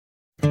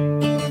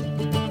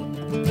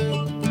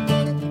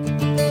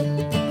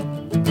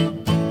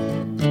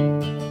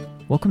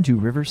Welcome to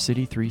River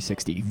City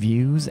 360,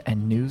 views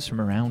and news from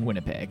around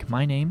Winnipeg.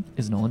 My name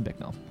is Nolan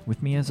Bicknell.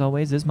 With me, as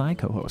always, is my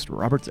co-host,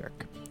 Robert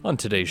Zirk. On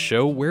today's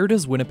show, where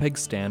does Winnipeg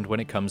stand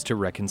when it comes to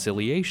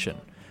reconciliation?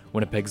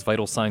 Winnipeg's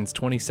Vital Signs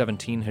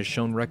 2017 has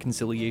shown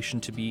reconciliation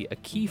to be a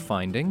key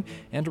finding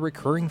and a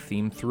recurring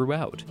theme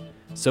throughout.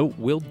 So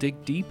we'll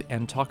dig deep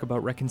and talk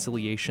about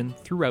reconciliation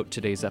throughout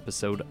today's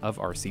episode of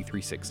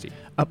RC360.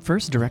 Up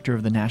first, Director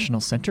of the National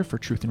Centre for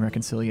Truth and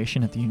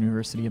Reconciliation at the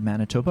University of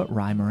Manitoba,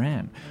 Ry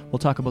Moran. We'll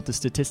talk about the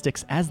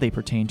statistics as they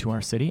pertain to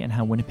our city and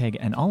how Winnipeg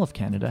and all of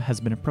Canada has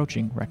been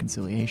approaching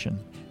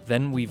reconciliation.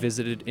 Then we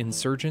visited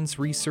Insurgents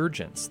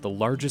Resurgence, the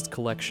largest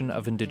collection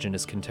of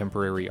Indigenous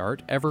contemporary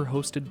art ever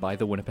hosted by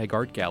the Winnipeg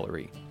Art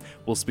Gallery.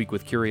 We'll speak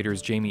with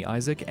curators Jamie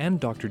Isaac and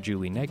Dr.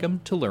 Julie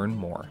Negum to learn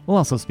more. We'll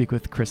also speak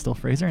with Crystal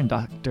Fraser and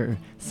Dr.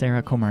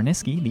 Sarah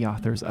Komarniski, the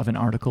authors of an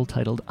article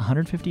titled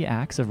 150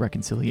 Acts of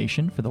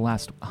Reconciliation for the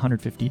Last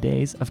 150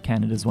 Days of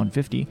Canada's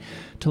 150,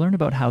 to learn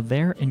about how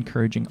they're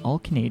encouraging all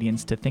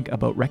Canadians to think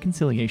about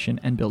reconciliation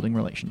and building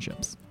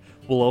relationships.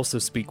 We'll also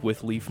speak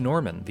with Leif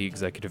Norman, the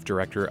executive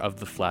director of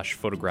the Flash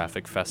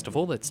Photographic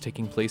Festival that's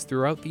taking place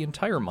throughout the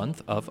entire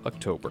month of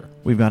October.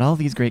 We've got all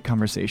these great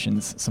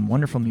conversations, some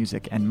wonderful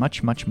music, and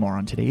much, much more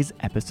on today's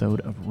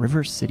episode of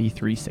River City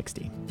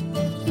 360.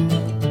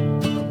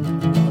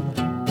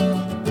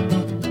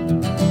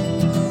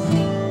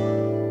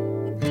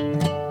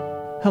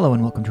 Hello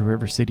and welcome to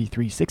River City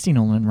 360.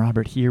 Nolan and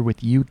Robert here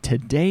with you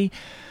today.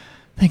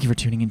 Thank you for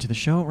tuning into the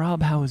show.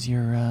 Rob, how is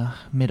your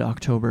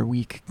mid-October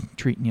week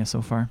treating you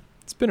so far?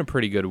 It's been a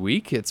pretty good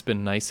week. It's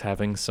been nice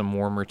having some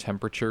warmer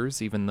temperatures,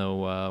 even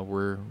though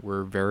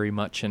we're very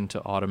much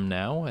into autumn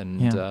now.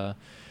 And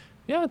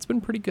yeah, it's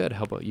been pretty good.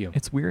 How about you?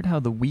 It's weird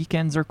how the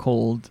weekends are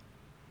cold,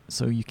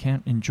 so you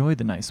can't enjoy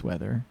the nice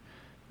weather.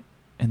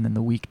 And then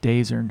the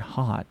weekdays are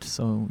hot,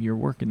 so you're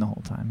working the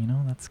whole time. You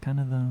know, that's kind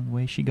of the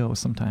way she goes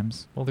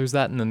sometimes. Well, there's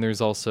that, and then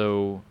there's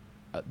also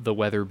the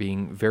weather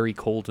being very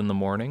cold in the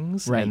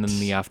mornings. Right. And then in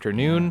the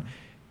afternoon,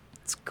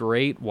 it's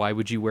great. Why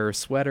would you wear a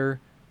sweater?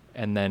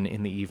 And then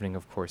in the evening,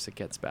 of course, it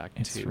gets back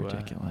to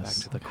ridiculous.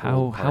 Back to the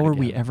cold How are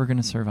we again. ever going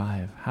to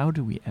survive? How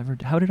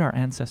did our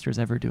ancestors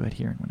ever do it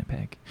here in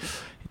Winnipeg?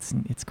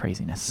 It's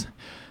craziness.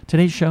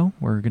 Today's show,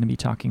 we're going to be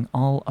talking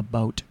all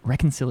about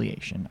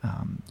reconciliation.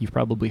 You've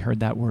probably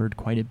heard that word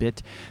quite a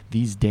bit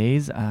these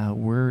days.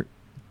 We're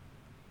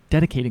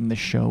dedicating the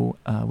show,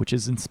 which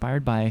is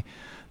inspired by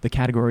the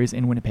categories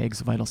in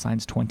Winnipeg's Vital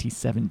Signs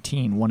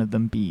 2017, one of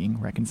them being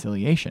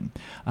reconciliation.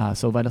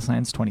 So Vital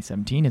Signs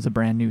 2017 is a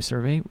brand new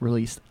survey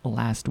released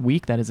last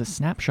week that is a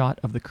snapshot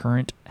of the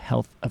current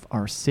health of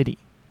our city.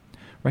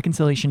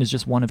 Reconciliation is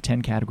just one of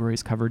 10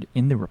 categories covered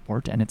in the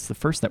report, and it's the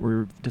first that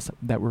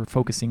we're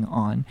focusing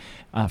on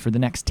for the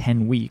next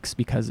 10 weeks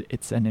because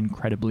it's an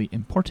incredibly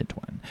important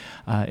one.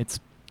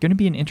 It's going to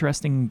be an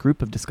interesting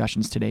group of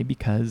discussions today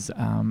because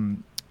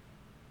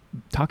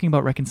talking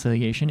about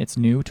reconciliation, it's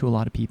new to a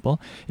lot of people.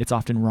 It's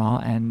often raw,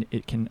 and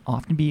it can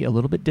often be a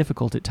little bit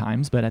difficult at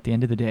times, but at the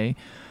end of the day,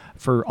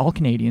 for all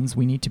Canadians,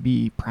 we need to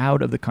be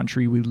proud of the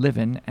country we live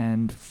in,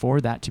 and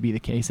for that to be the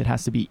case, it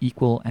has to be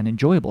equal and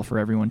enjoyable for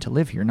everyone to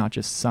live here, not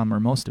just some or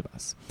most of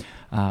us.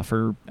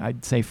 For,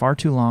 I'd say, far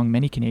too long,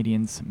 many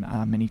Canadians,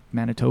 many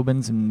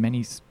Manitobans,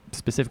 and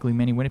specifically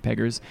many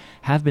Winnipeggers,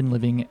 have been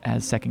living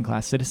as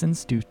second-class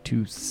citizens due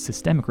to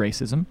systemic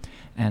racism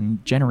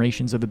and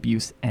generations of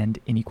abuse and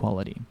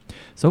inequality.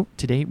 So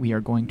today we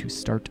are going to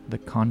start the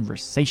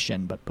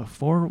conversation, but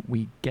before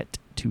we get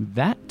to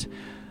that,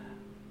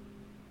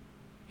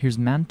 here's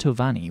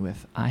Mantovani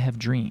with I Have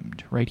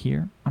Dreamed, right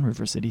here on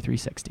River City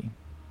 360.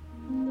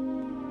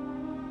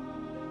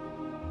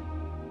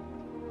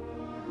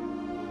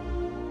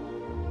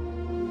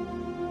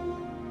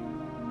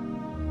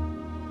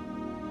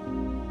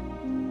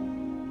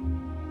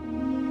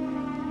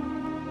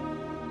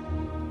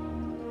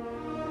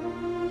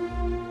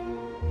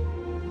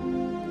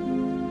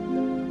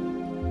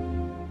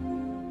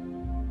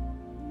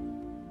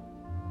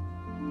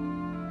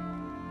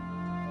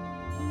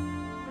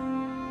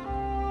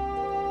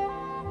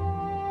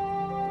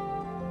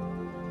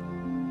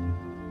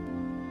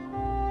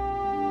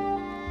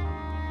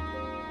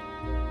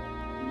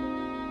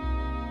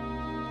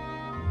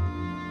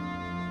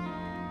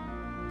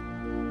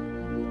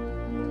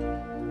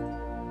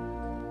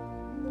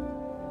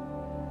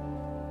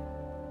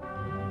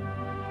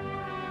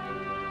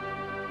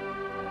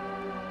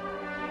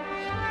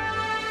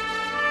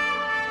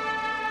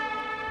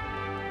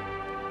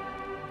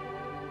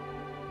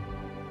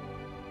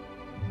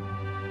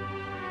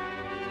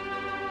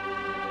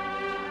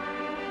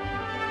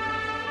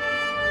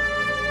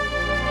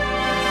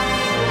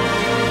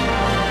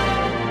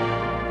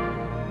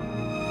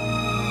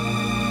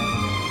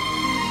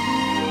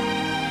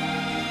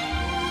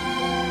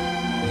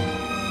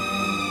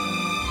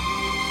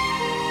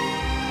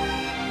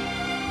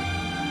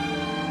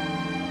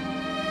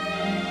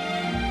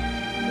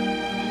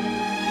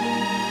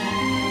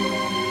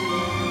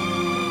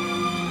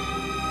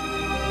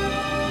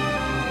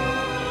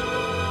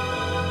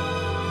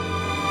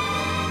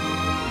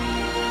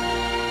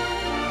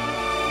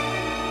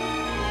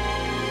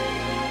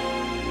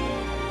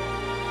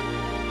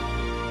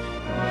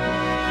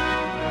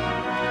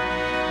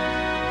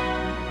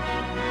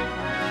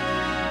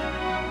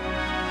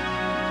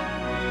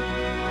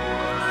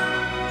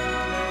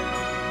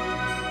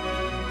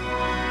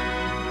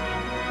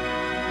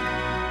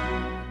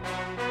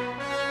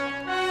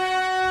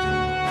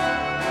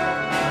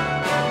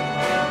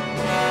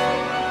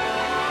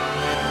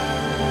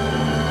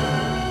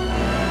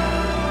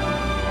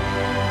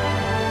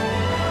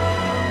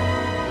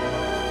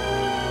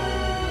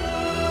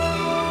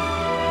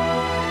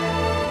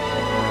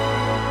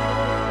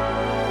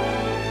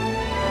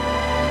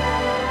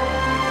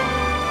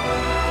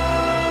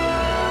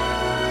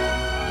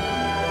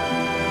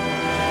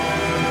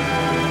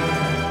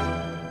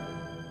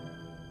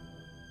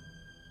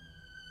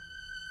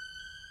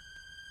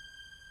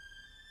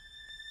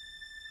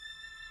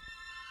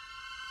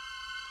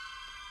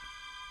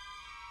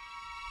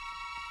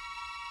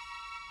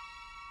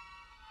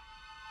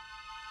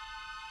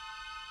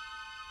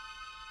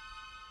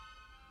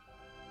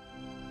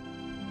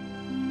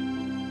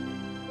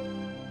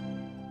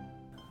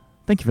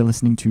 Thank you for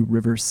listening to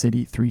River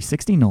City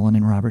 360. Nolan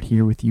and Robert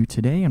here with you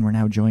today, and we're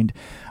now joined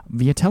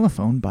via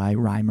telephone by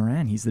Ry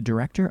Moran. He's the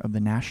director of the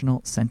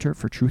National Centre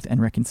for Truth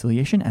and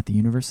Reconciliation at the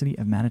University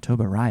of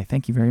Manitoba. Ry,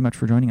 thank you very much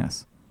for joining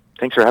us.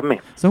 Thanks for having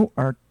me. So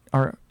our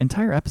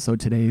entire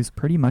episode today is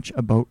pretty much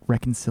about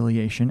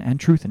reconciliation and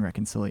truth and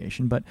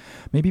reconciliation. But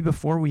maybe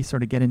before we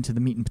sort of get into the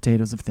meat and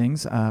potatoes of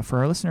things, for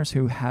our listeners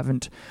who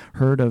haven't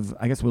heard of,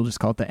 I guess we'll just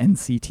call it the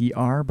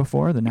NCTR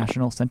before, the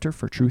National Center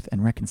for Truth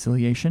and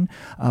Reconciliation,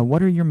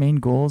 what are your main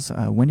goals?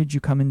 When did you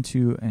come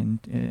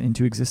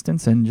into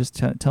existence? And just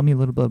tell me a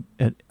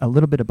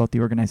little bit about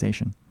the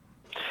organization.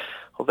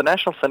 Well, the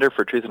National Center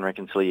for Truth and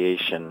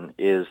Reconciliation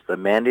is the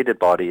mandated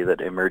body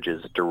that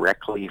emerges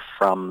directly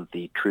from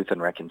the Truth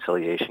and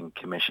Reconciliation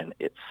Commission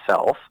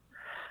itself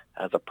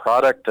as a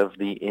product of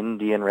the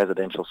Indian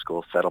Residential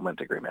School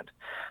Settlement Agreement.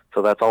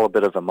 So that's all a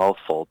bit of a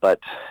mouthful, but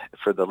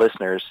for the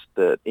listeners,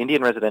 the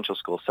Indian Residential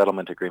School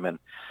Settlement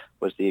Agreement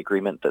was the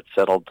agreement that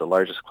settled the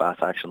largest class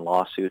action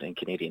lawsuit in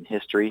Canadian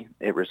history.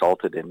 It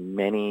resulted in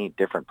many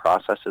different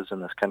processes in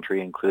this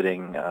country,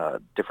 including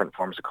different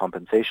forms of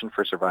compensation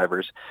for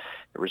survivors.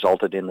 It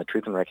resulted in the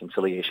Truth and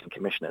Reconciliation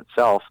Commission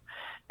itself,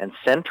 and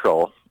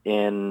central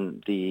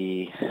in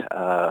their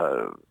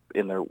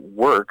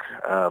work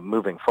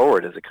moving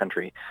forward as a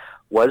country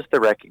was the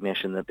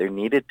recognition that there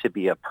needed to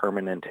be a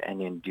permanent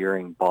and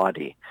enduring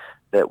body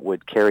that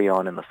would carry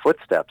on in the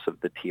footsteps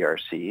of the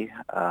TRC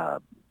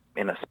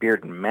in a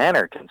spirit and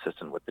manner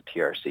consistent with the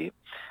TRC,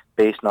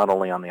 based not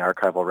only on the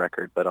archival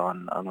record but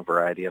on a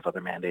variety of other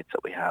mandates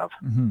that we have.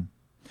 Mm-hmm.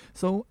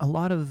 So a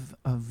lot of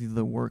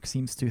the work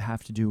seems to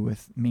have to do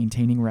with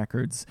maintaining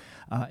records,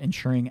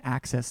 ensuring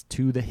access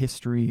to the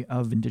history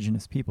of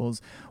Indigenous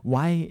peoples.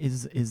 Why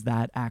is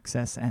that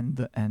access and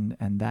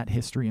that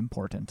history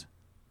important?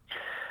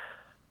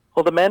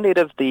 Well, the mandate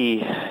of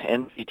the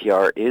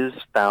NCTR is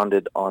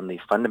founded on the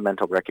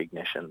fundamental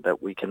recognition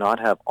that we cannot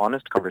have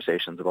honest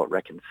conversations about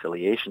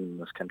reconciliation in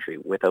this country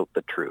without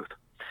the truth.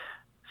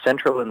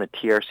 Central in the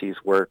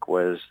TRC's work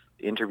was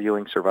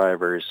interviewing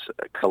survivors,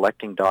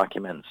 collecting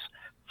documents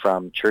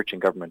from church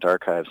and government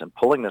archives, and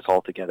pulling this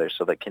all together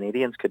so that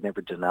Canadians could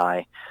never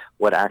deny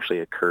what actually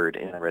occurred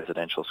in the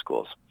residential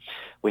schools.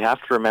 We have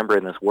to remember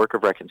in this work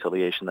of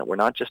reconciliation that we're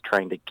not just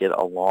trying to get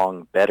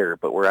along better,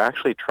 but we're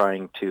actually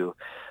trying to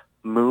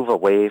move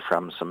away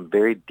from some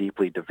very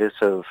deeply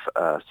divisive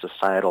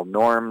societal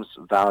norms,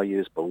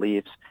 values,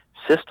 beliefs,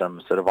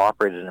 systems that have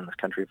operated in this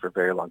country for a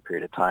very long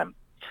period of time.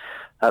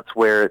 That's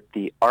where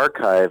the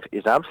archive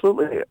is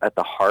absolutely at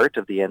the heart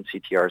of the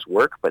NCTR's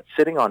work, but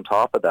sitting on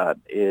top of that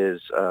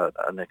is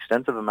an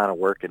extensive amount of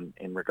work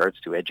in regards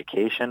to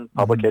education,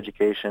 public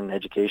education,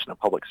 education of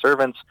public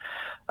servants,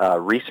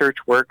 research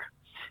work,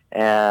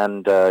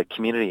 and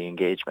community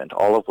engagement,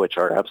 all of which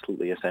are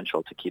absolutely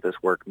essential to keep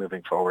this work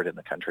moving forward in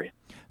the country.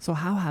 So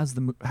how has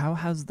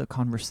the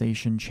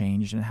conversation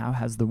changed, and how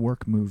has the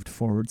work moved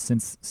forward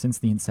since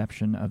the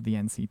inception of the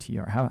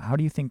NCTR? How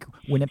do you think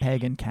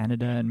Winnipeg and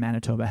Canada and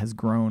Manitoba has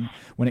grown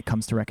when it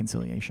comes to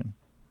reconciliation?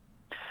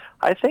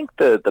 I think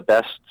the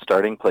best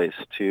starting place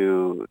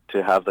to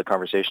have the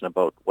conversation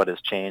about what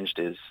has changed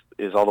is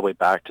all the way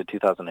back to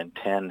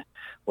 2010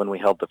 when we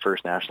held the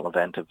first national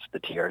event of the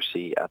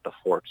TRC at the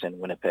Forks in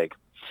Winnipeg.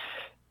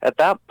 At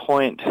that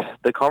point,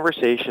 the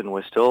conversation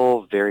was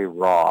still very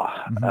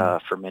raw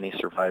for many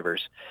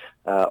survivors.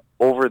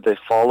 Over the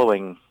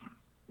following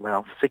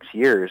 6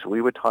 years,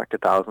 we would talk to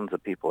thousands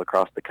of people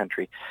across the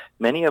country,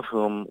 many of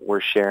whom were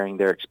sharing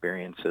their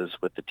experiences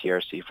with the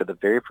TRC for the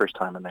very first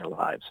time in their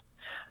lives.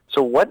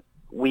 So what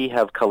we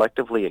have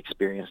collectively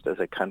experienced as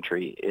a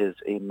country is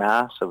a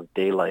massive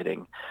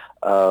daylighting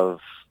of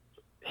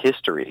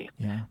history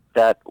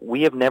that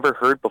we have never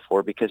heard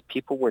before because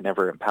people were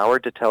never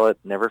empowered to tell it,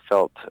 never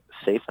felt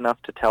safe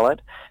enough to tell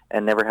it,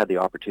 and never had the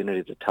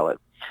opportunity to tell it.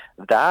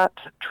 That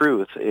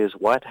truth is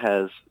what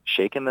has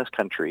shaken this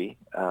country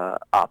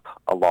up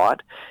a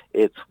lot.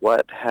 It's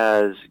what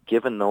has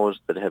given those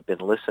that have been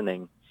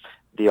listening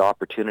the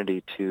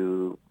opportunity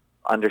to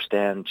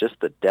understand just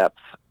the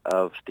depth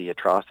of the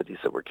atrocities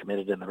that were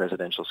committed in the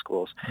residential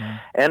schools.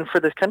 And for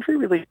this country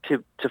really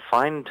to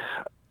find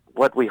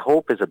what we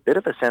hope is a bit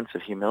of a sense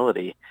of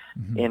humility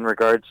in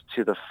regards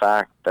to the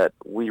fact that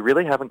we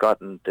really haven't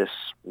gotten this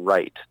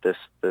right, this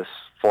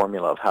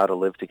formula of how to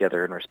live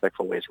together in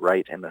respectful ways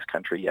right in this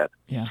country yet.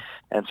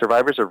 And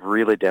survivors have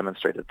really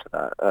demonstrated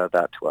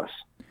that to us.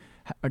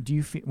 Do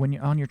you feel, when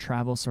you're on your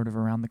travels sort of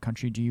around the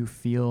country, do you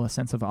feel a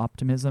sense of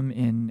optimism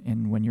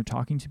in when you're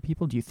talking to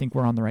people? Do you think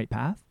we're on the right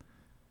path?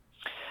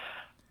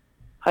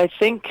 I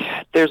think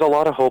there's a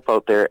lot of hope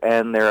out there,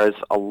 and there is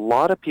a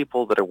lot of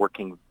people that are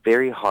working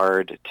very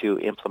hard to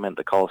implement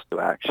the calls to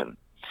action.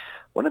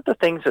 One of the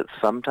things that's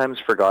sometimes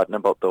forgotten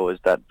about, though, is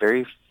that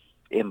very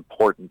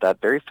important,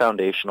 that very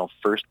foundational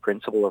first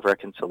principle of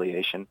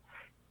reconciliation,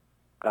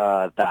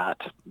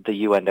 that the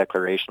UN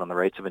Declaration on the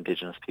Rights of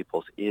Indigenous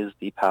Peoples is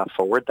the path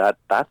forward.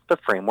 That's the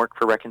framework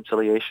for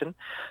reconciliation.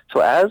 So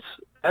as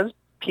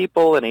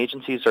people and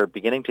agencies are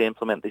beginning to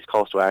implement these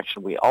calls to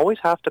action, we always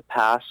have to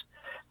pass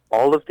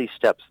all of these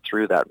steps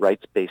through that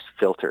rights-based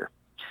filter.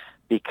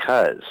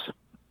 because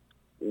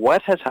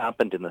what has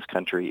happened in this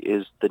country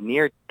is the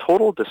near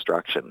total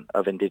destruction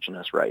of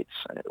Indigenous rights.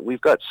 We've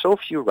got so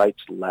few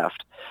rights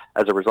left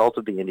as a result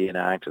of the Indian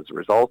Act, as a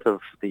result of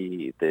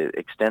the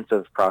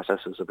extensive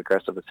processes of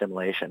aggressive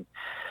assimilation.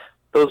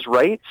 Those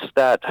rights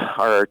that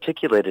are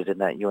articulated in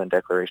that UN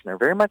Declaration are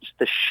very much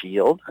the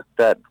shield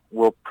that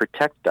will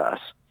protect us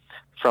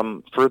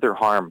from further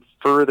harm,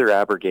 further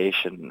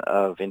abrogation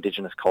of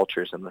Indigenous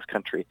cultures in this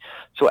country.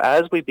 So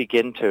as we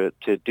begin to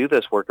do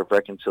this work of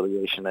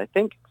reconciliation, I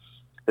think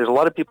there's a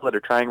lot of people that are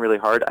trying really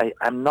hard.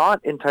 I'm not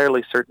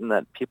entirely certain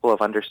that people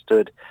have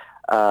understood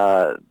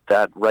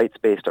that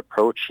rights-based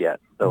approach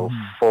yet, though,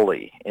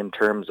 fully, in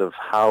terms of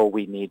how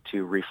we need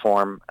to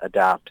reform,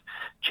 adapt,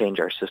 change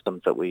our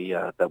systems that we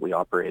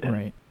operate in.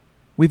 Right.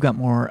 We've got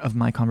more of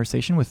my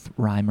conversation with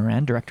Ry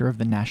Moran, director of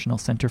the National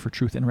Center for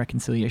Truth and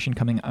Reconciliation,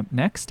 coming up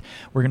next.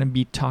 We're going to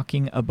be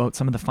talking about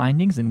some of the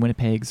findings in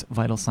Winnipeg's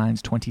Vital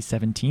Signs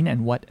 2017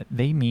 and what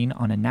they mean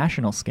on a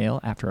national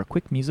scale after a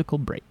quick musical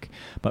break.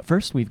 But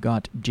first, we've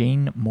got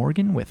Jane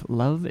Morgan with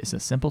Love is a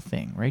Simple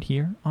Thing right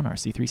here on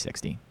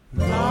RC360.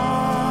 Love,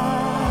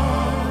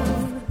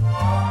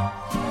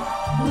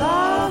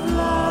 love,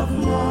 love,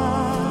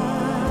 love.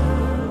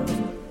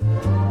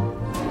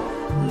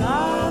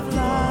 Love,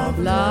 love,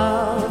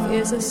 love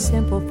is a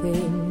simple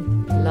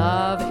thing.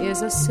 Love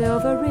is a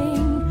silver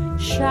ring,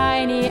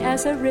 shiny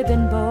as a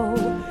ribbon bow,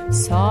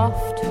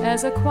 soft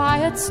as a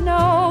quiet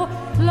snow.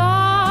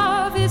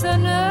 Love is a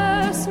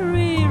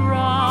nursery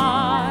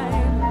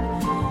rhyme,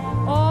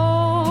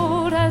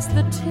 old as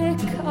the tick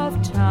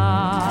of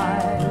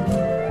time.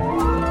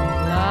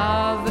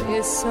 Love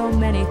is so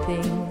many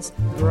things,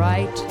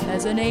 bright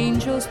as an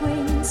angel's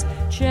wings,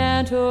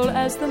 gentle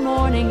as the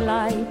morning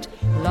light,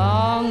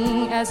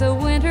 long as a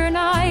winter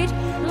night.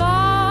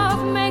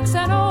 Love makes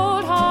an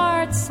old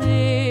heart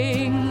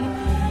sing,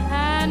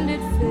 and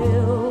it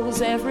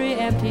fills every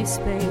empty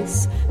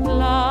space.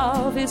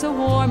 Love is a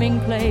warming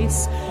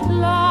place.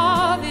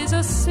 Love is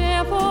a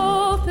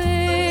simple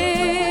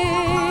thing.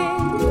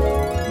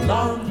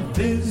 Love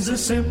is a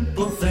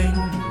simple thing.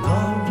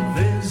 Love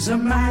is a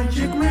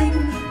magic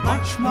ring,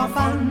 much more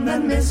fun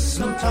than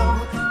mistletoe,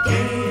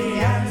 gay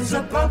as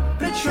a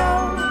puppet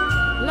show.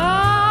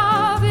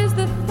 Love is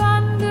the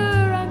thunder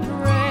and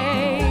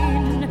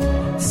rain,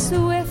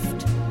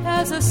 swift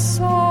as a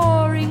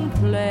soaring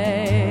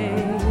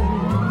plane.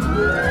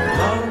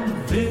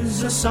 Love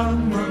is a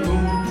summer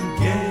moon,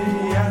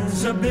 gay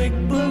as a big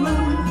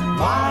balloon,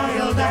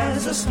 wild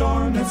as a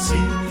storm at sea,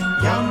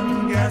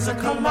 young as a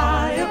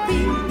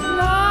calliope.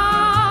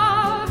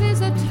 Love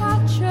is a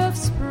touch of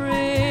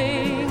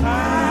spring,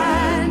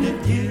 and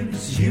it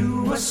gives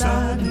you a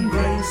sudden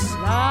grace.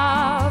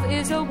 Love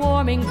is a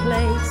warming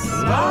place.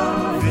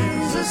 Love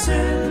is a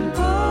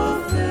simple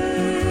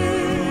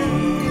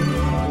thing.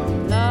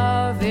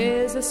 Love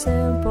is a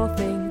simple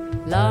thing.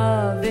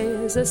 Love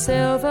is a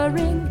silver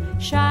ring,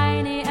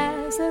 shiny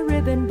as a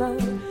ribbon bow,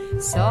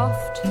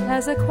 soft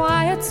as a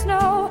quiet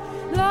snow.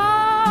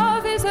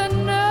 Love is a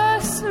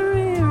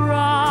nursery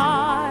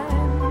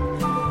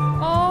rhyme,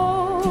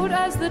 old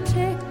as the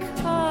tick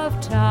of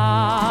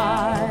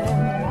time.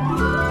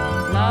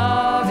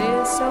 Love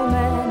is so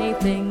many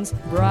things,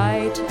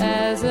 bright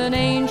as an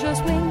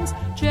angel's wings,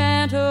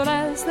 gentle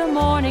as the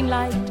morning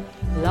light,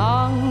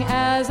 long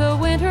as a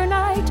winter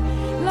night.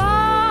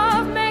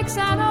 Love makes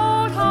an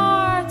old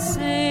heart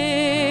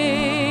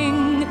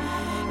sing.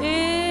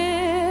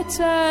 It's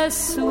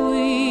as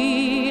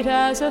sweet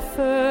as a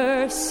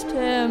first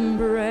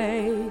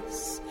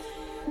embrace.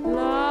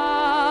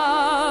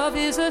 Love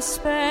is a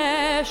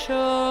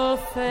special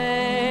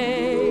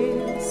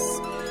face.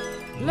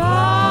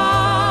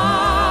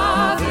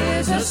 Love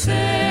is a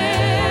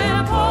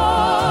simple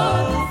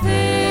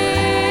thing.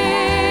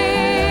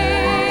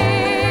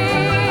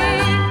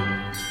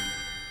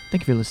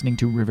 Thank you for listening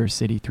to River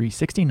City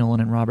 360. Nolan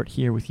and Robert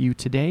here with you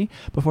today.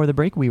 Before the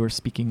break, we were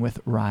speaking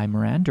with Ry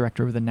Moran,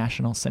 director of the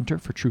National Center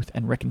for Truth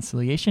and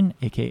Reconciliation,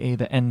 aka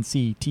the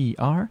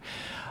NCTR.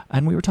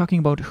 And we were talking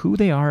about who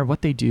they are,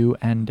 what they do,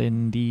 and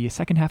in the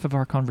second half of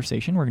our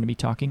conversation, we're going to be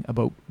talking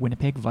about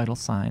Winnipeg Vital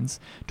Signs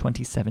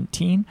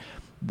 2017,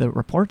 the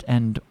report,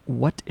 and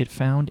what it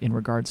found in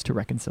regards to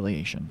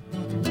reconciliation.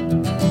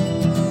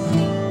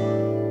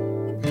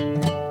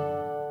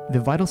 The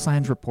Vital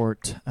Signs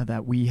report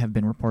that we have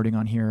been reporting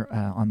on here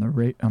on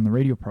the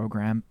radio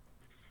program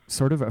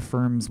sort of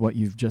affirms what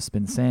you've just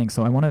been saying.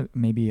 So I want to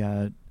maybe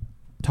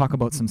talk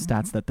about some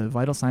stats that the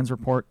Vital Signs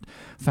report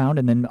found,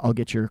 and then I'll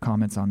get your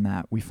comments on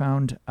that. We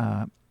found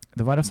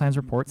the Vital Signs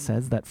report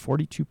says that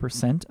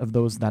 42% of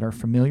those that are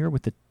familiar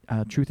with the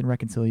Truth and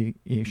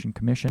Reconciliation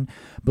Commission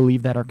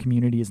believe that our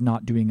community is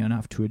not doing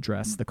enough to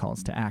address the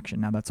calls to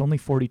action. Now, that's only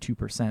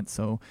 42%,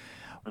 so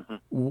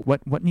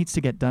what needs to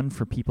get done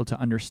for people to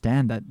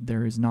understand that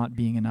there is not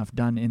being enough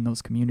done in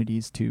those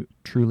communities to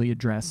truly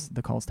address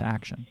the calls to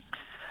action?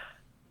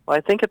 Well,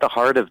 I think at the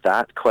heart of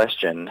that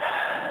question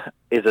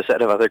is a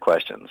set of other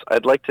questions.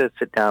 I'd like to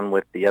sit down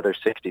with the other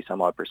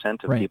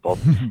 60-some-odd% of right. people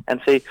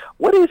and say,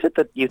 what is it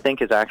that you think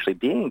is actually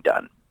being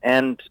done?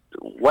 And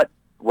what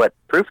what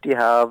proof do you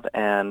have,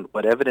 and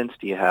what evidence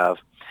do you have,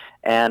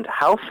 and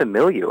how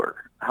familiar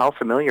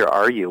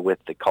are you with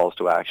the calls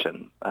to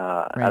action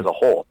as a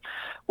whole?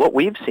 What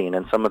we've seen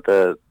in some of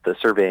the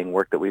surveying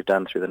work that we've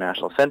done through the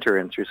National Centre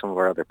and through some of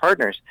our other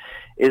partners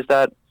is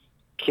that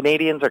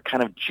Canadians are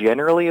kind of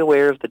generally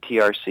aware of the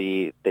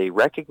TRC. They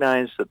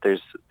recognize that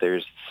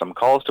there's some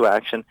calls to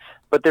action,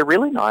 but they're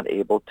really not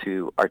able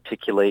to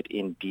articulate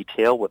in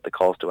detail what the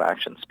calls to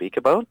action speak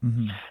about.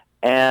 Mm-hmm.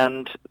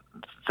 And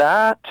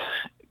that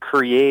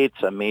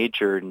creates a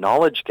major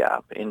knowledge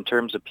gap in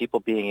terms of people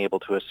being able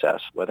to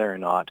assess whether or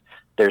not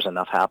there's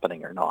enough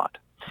happening or not.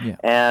 Yeah.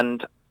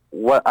 And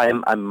what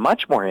I'm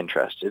much more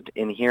interested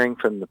in hearing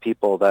from the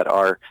people that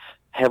are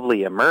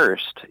heavily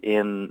immersed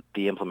in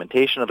the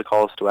implementation of the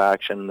calls to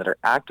action, that are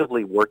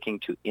actively working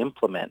to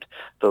implement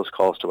those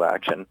calls to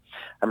action.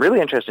 I'm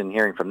really interested in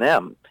hearing from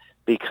them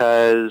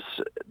because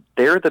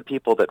they're the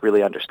people that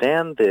really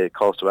understand the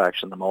calls to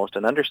action the most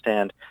and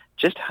understand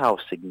just how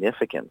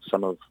significant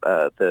some of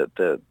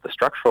the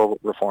structural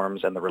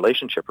reforms and the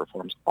relationship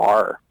reforms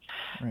are.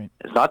 Right.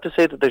 It's not to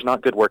say that there's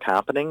not good work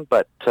happening,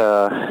 but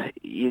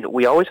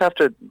we always have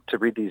to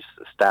read these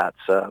stats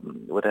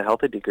with a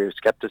healthy degree of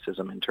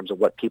skepticism in terms of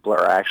what people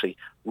are actually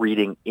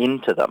reading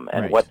into them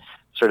and what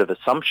sort of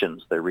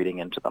assumptions they're reading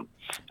into them.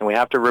 And we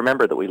have to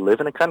remember that we live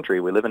in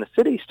a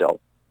city still,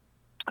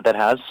 that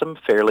has some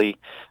fairly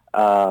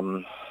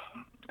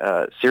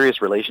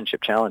serious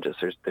relationship challenges.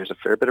 There's a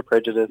fair bit of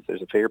prejudice.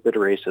 There's a fair bit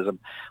of racism.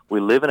 We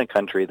live in a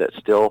country that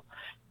still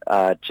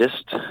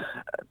just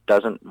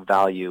doesn't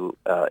value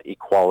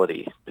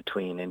equality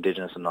between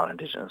Indigenous and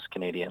non-Indigenous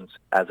Canadians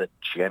as a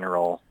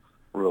general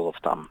rule of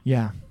thumb.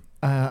 Yeah.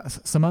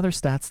 Some other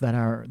stats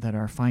that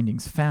our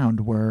findings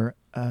found were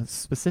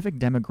specific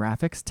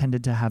demographics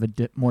tended to have a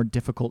more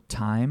difficult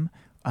time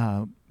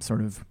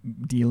sort of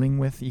dealing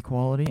with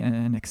equality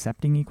and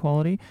accepting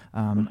equality.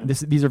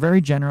 These are very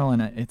general,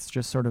 and it's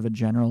just sort of a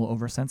general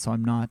oversense, so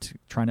I'm not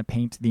trying to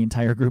paint the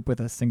entire group with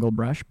a single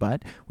brush,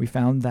 but we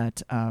found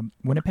that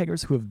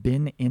Winnipeggers who have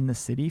been in the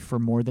city for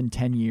more than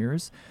 10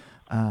 years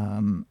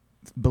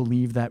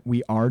believe that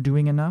we are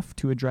doing enough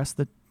to address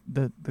the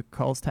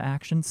calls to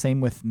action. Same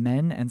with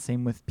men and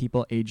same with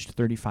people aged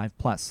 35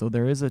 plus. So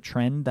there is a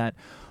trend that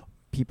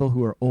people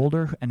who are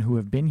older and who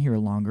have been here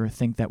longer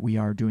think that we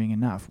are doing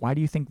enough. Why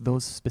do you think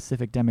those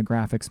specific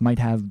demographics might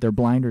have their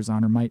blinders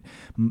on or might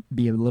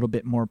be a little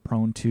bit more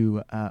prone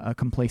to a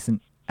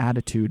complacent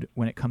attitude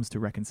when it comes to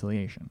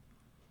reconciliation?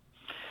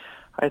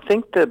 I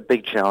think the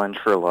big challenge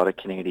for a lot of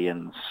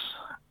Canadians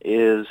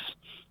is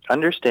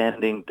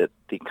understanding that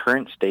the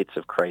current states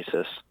of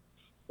crisis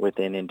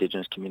within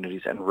Indigenous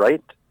communities and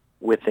right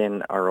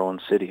within our own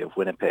city of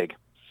Winnipeg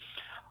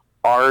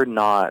are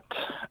not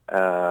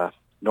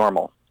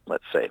normal.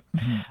 Let's say.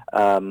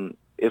 Mm-hmm.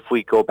 If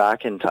we go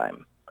back in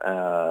time,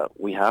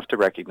 we have to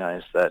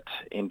recognize that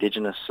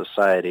Indigenous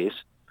societies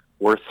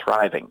were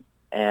thriving.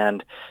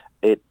 And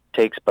it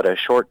takes but a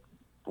short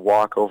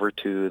walk over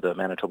to the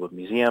Manitoba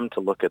Museum to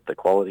look at the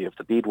quality of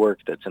the beadwork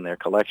that's in their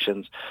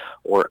collections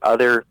or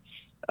other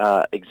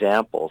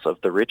examples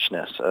of the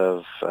richness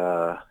of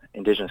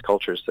Indigenous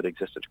cultures that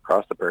existed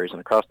across the prairies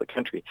and across the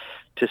country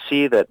to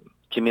see that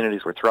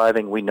communities were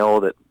thriving. We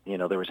know that,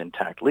 there was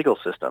intact legal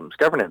systems,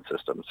 governance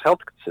systems, health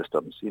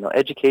systems,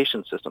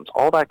 education systems,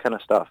 all that kind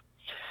of stuff.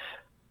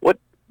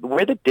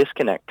 Where the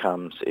disconnect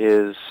comes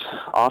is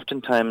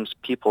oftentimes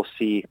people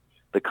see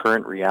the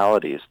current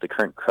realities, the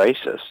current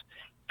crisis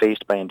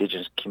faced by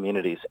Indigenous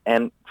communities,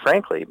 and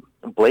frankly,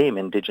 blame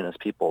Indigenous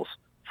peoples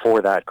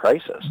for that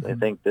crisis. Mm-hmm. I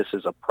think this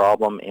is a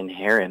problem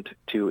inherent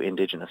to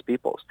Indigenous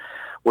peoples.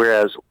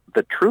 Whereas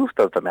the truth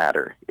of the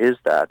matter is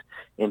that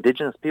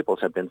Indigenous peoples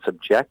have been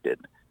subjected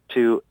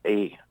to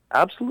a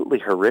absolutely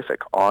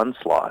horrific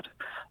onslaught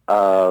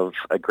of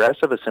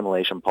aggressive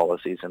assimilation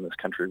policies in this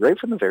country right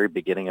from the very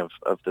beginning of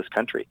this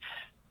country,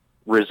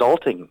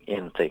 resulting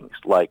in things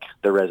like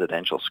the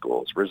residential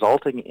schools,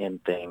 resulting in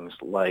things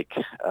like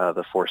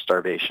the forced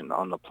starvation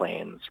on the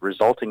plains,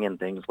 resulting in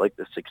things like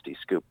the 60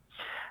 scoop.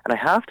 And I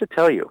have to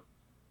tell you,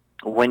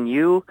 when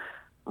you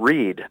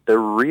read the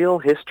real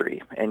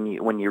history and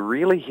when you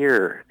really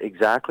hear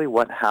exactly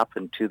what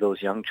happened to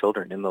those young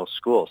children in those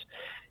schools,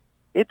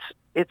 it's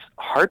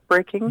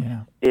heartbreaking.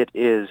 Yeah. It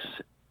is,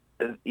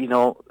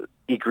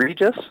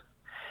 egregious,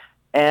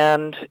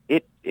 and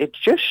it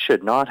just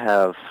should not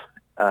have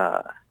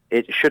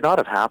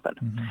happened,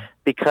 mm-hmm.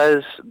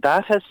 because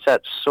that has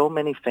set so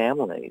many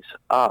families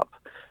up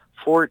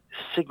for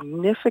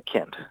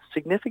significant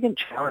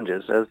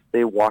challenges as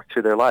they walk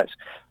through their lives.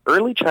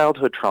 Early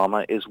childhood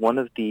trauma is one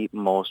of the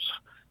most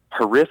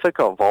horrific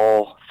of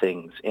all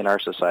things in our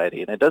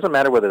society, and it doesn't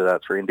matter whether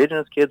that's for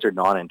Indigenous kids or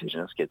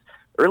non-Indigenous kids.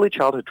 Early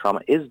childhood trauma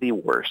is the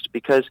worst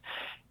because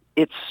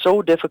it's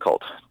so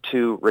difficult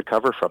to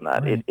recover from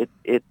that. Right.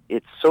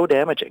 It's so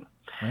damaging.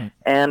 Right.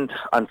 And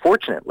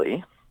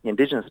unfortunately,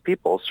 Indigenous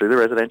peoples, through the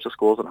residential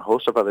schools and a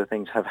host of other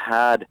things, have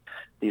had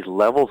these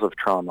levels of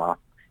trauma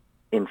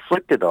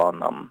inflicted on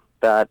them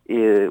that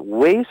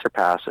way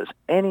surpasses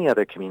any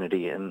other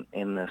community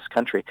in this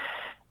country.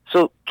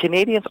 So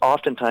Canadians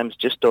oftentimes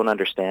just don't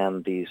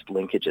understand these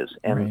linkages,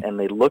 and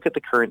they look at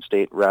the current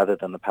state rather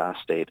than the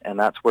past state, and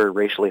that's where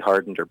racially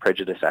hardened or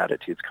prejudiced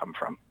attitudes come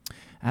from.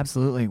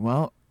 Absolutely.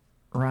 Well,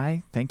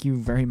 Rai, thank you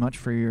very much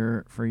for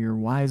your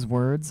wise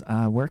words.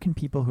 Where can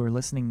people who are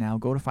listening now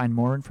go to find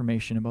more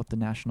information about the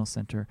National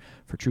Centre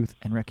for Truth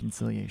and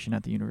Reconciliation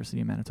at the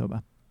University of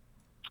Manitoba?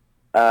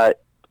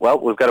 Well,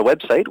 we've got a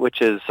website,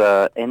 which is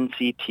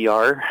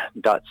nctr.ca.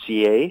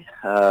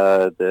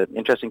 The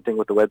interesting thing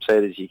with the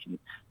website is you can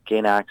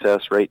gain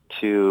access right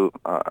to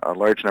a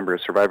large number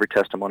of survivor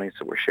testimonies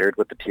that were shared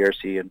with the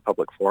TRC in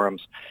public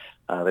forums.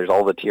 There's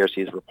all the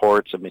TRC's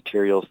reports and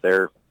materials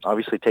there.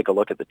 Obviously, take a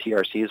look at the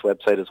TRC's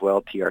website as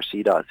well,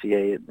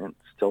 trc.ca, and it's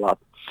still up.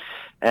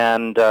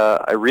 And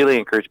I really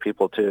encourage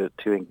people to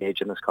engage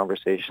in this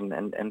conversation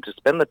and to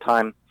spend the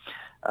time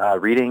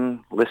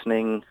reading,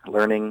 listening,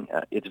 learning.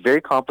 It's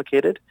very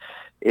complicated.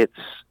 It's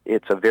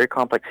a very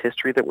complex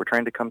history that we're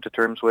trying to come to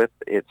terms with.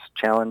 It's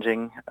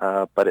challenging,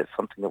 but it's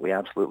something that we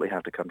absolutely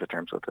have to come to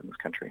terms with in this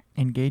country.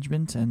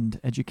 Engagement and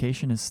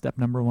education is step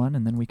number one,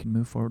 and then we can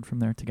move forward from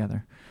there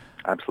together.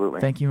 Absolutely.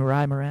 Thank you,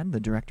 Rai Moran,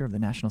 the Director of the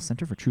National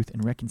Centre for Truth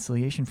and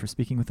Reconciliation, for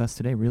speaking with us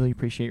today. Really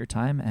appreciate your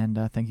time,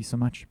 and thank you so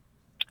much.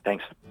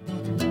 Thanks.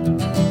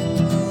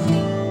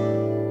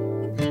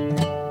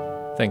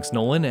 Thanks,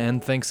 Nolan,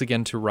 and thanks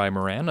again to Rai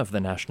Moran of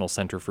the National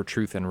Centre for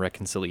Truth and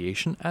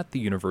Reconciliation at the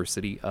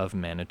University of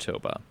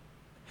Manitoba.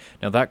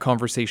 Now, that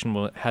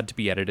conversation had to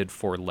be edited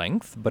for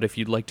length, but if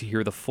you'd like to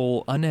hear the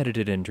full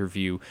unedited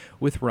interview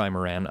with Rai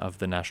Moran of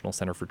the National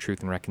Centre for Truth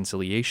and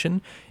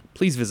Reconciliation,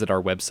 please visit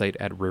our website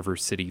at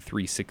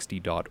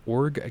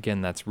rivercity360.org.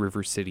 Again, that's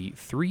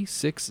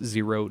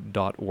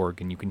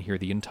rivercity360.org, and you can hear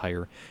the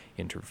entire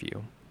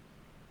interview.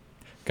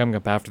 Coming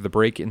up after the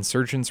break,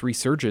 Insurgents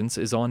Resurgence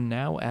is on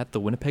now at the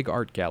Winnipeg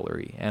Art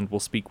Gallery, and we'll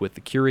speak with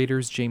the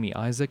curators Jamie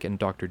Isaac and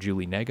Dr.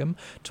 Julie Negum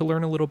to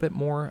learn a little bit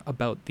more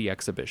about the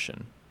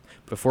exhibition.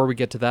 Before we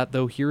get to that,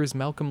 though, here is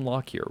Malcolm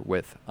Lockyer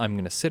with I'm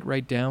Gonna Sit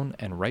Right Down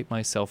and Write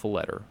Myself a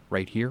Letter,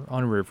 right here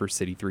on River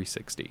City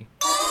 360.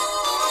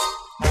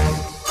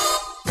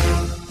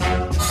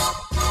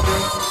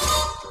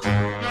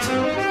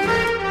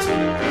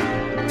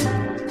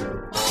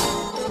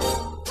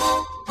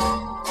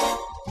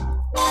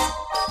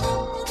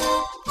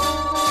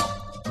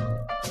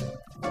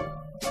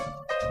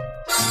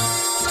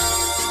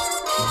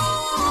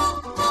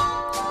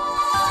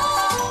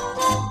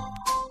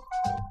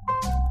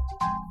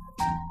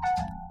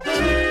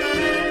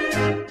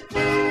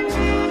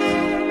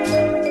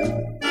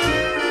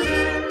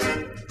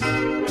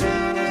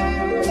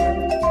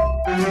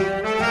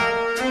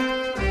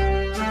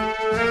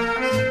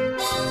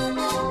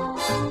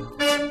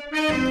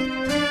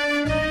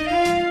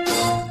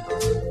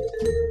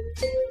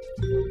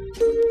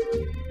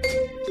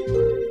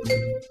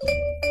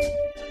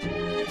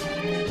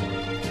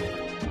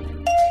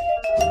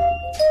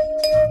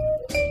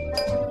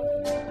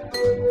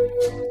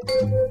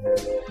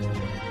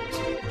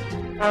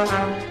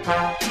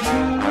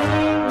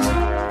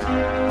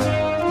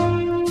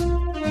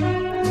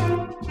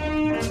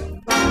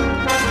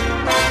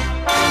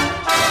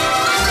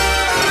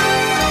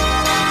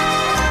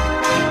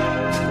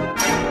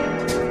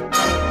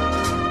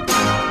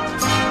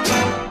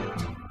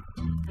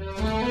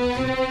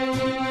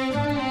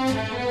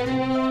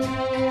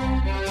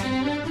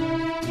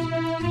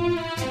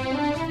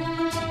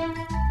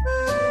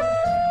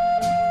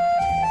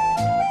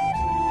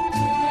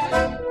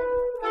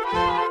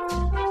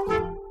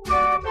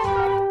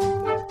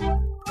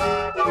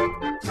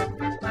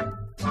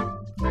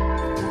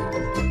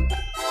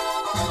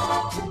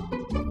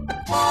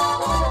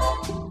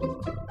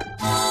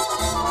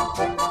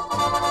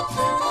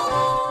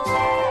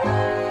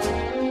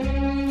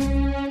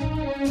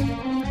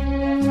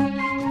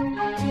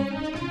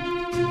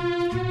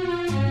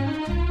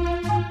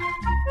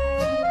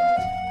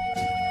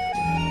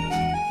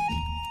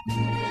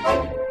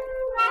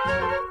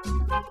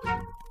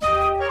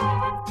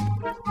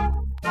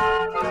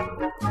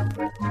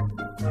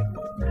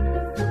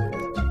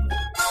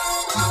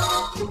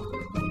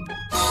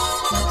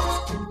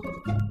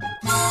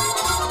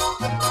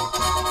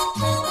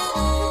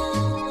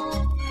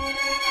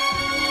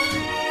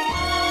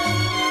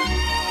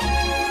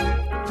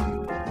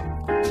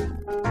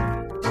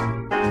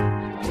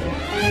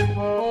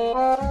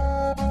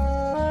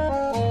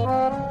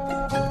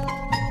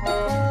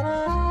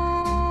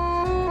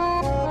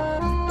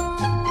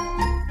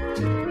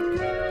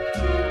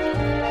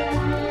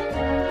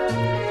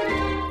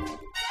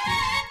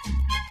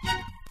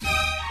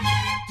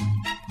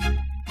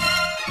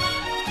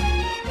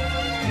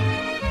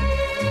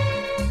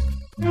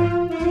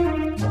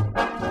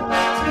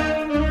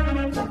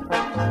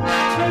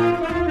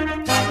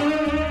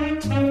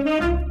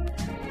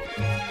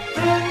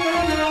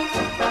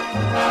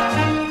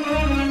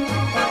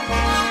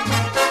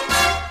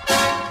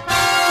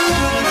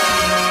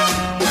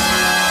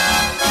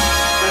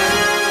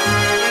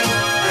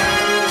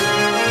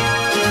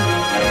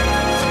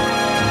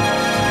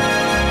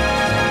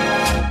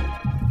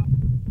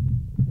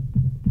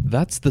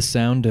 That's the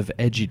sound of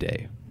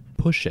Ejide,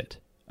 Push It,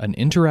 an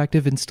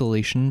interactive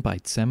installation by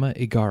Tsema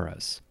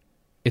Igaras.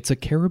 It's a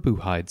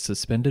caribou hide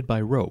suspended by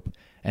rope,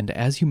 and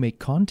as you make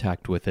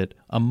contact with it,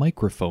 a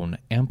microphone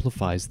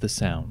amplifies the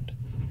sound.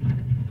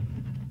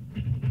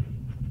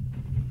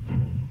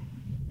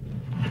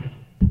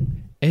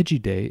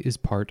 Ejide is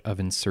part of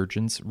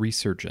Insurgence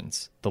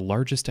Resurgence, the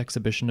largest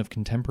exhibition of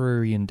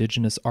contemporary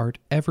Indigenous art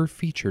ever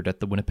featured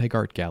at the Winnipeg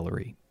Art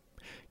Gallery.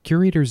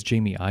 Curators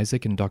Jamie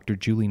Isaac and Dr.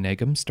 Julie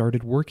Negum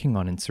started working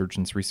on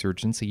Insurgence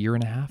Resurgence a year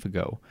and a half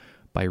ago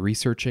by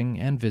researching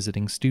and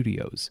visiting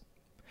studios.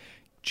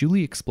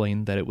 Julie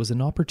explained that it was an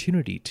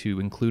opportunity to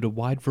include a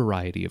wide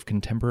variety of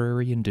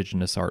contemporary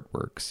Indigenous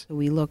artworks.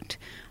 We looked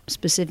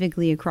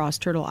specifically across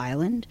Turtle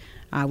Island.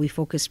 We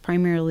focused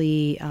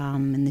primarily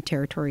in the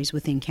territories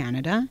within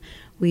Canada.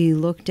 We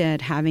looked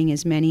at having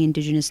as many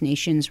Indigenous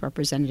nations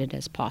represented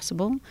as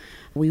possible.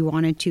 We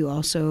wanted to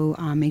also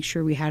make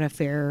sure we had a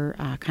fair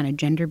kind of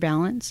gender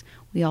balance.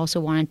 We also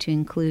wanted to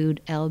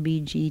include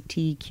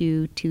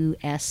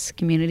LGBTQ2S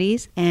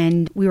communities.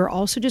 And we were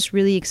also just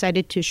really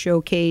excited to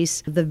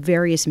showcase the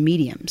various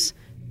mediums.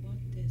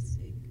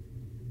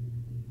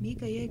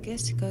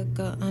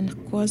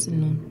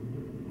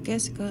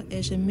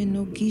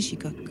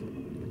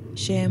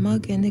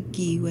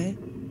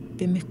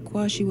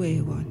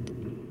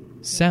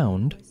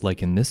 Sound,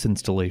 like in this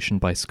installation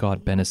by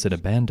Scott Benison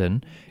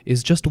Abandon,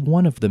 is just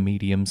one of the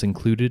mediums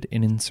included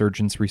in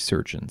Insurgence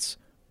Resurgence,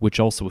 which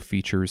also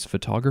features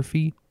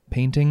photography,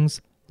 paintings,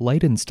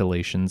 light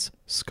installations,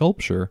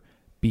 sculpture,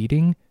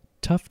 beading,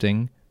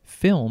 tufting,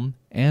 film,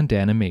 and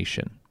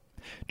animation.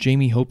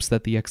 Jamie hopes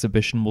that the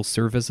exhibition will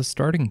serve as a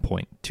starting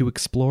point to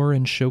explore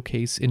and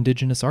showcase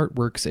Indigenous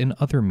artworks in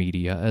other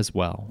media as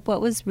well.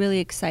 What was really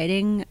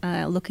exciting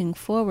looking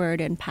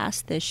forward and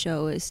past this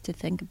show is to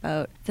think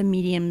about the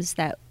mediums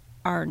that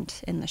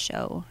aren't in the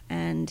show.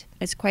 And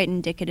it's quite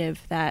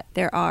indicative that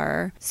there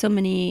are so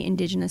many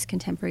Indigenous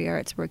contemporary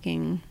arts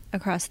working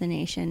across the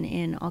nation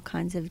in all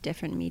kinds of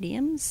different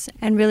mediums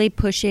and really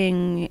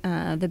pushing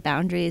the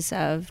boundaries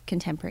of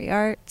contemporary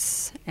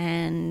arts.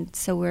 And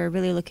so we're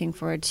really looking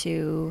forward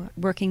to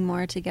working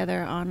more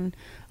together on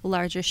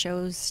larger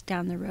shows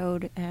down the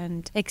road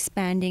and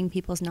expanding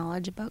people's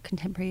knowledge about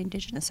contemporary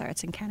Indigenous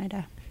arts in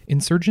Canada.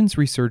 Insurgence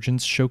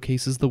Resurgence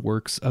showcases the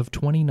works of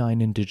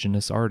 29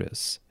 Indigenous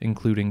artists,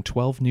 including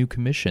 12 new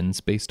commissions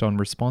based on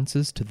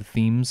responses to the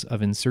themes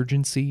of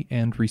insurgency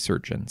and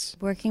resurgence.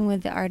 Working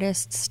with the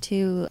artists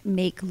to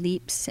make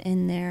leaps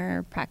in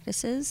their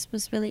practices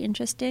was really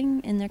interesting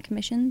in their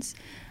commissions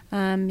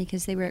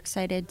because they were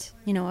excited,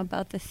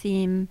 about the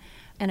theme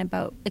and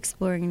about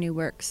exploring new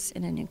works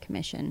in a new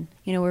commission.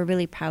 We're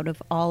really proud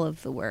of all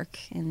of the work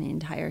in the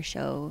entire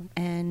show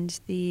and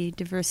the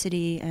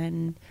diversity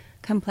and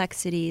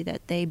complexity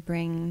that they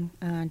bring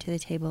to the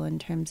table in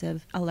terms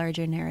of a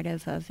larger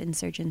narrative of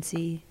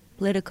insurgency,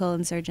 political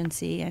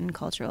insurgency, and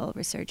cultural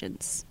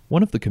resurgence.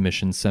 One of the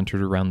commissions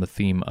centered around the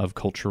theme of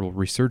cultural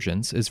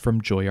resurgence is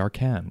from Joy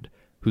Arcand,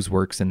 whose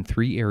works in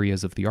 3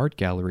 areas of the art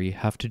gallery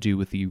have to do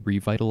with the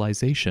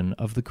revitalization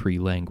of the Cree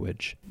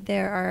language.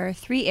 There are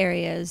 3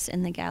 areas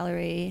in the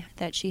gallery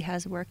that she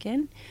has work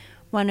in.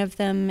 One of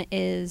them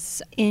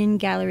is in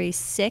Gallery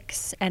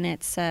 6, and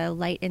it's a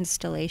light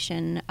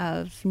installation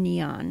of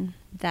neon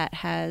that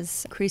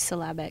has Cree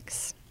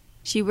syllabics.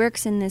 She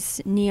works in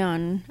this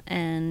neon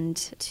and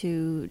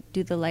to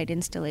do the light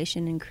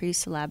installation in Cree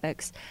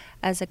syllabics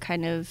as a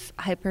kind of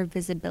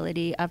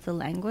hyper-visibility of the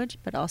language,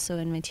 but also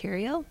in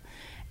material.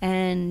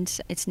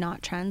 And it's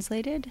not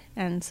translated,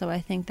 and so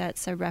I think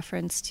that's a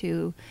reference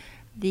to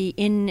the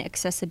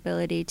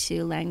inaccessibility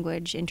to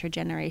language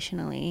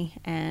intergenerationally,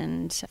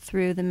 and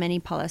through the many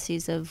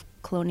policies of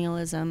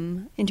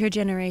colonialism,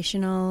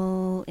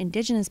 intergenerational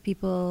Indigenous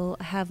people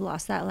have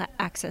lost that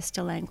access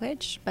to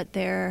language, but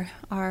there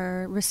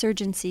are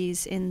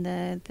resurgencies in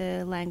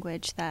the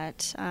language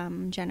that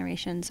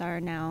generations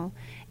are now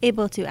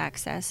able to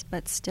access,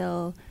 but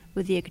still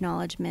with the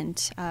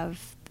acknowledgement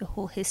of the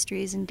whole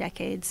histories and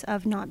decades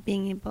of not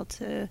being able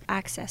to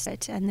access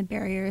it and the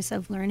barriers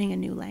of learning a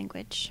new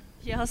language.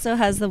 She also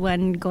has the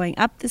one going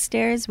up the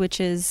stairs, which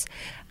is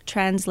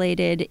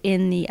translated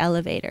in the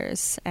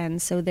elevators.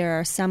 And so there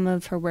are some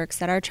of her works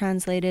that are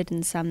translated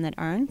and some that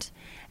aren't.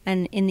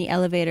 And in the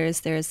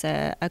elevators, there's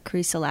a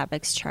Cree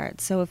syllabics chart.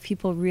 So if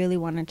people really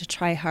wanted to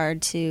try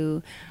hard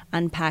to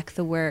unpack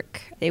the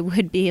work, they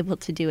would be able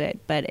to do it,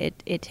 but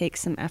it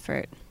takes some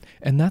effort.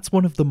 And that's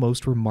one of the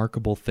most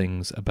remarkable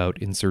things about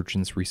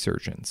Insurgence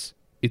Resurgence,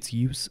 its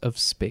use of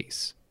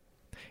space.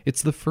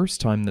 It's the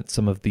first time that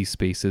some of these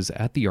spaces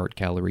at the art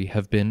gallery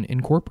have been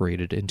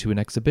incorporated into an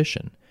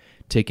exhibition,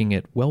 taking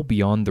it well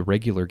beyond the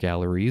regular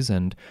galleries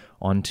and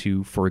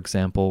onto, for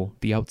example,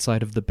 the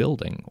outside of the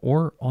building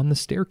or on the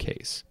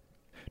staircase.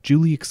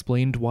 Julie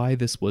explained why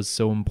this was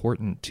so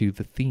important to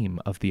the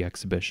theme of the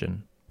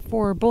exhibition.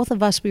 For both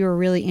of us, we were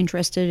really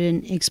interested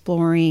in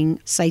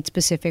exploring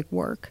site-specific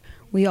work.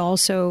 We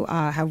also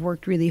have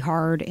worked really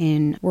hard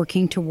in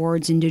working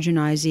towards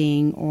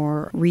indigenizing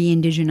or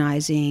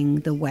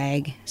re-indigenizing the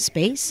WAG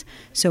space.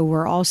 So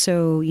we're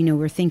also,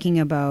 we're thinking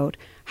about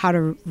how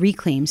to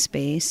reclaim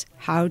space,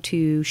 how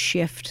to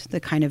shift the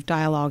kind of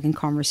dialogue and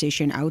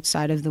conversation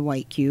outside of the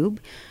white cube,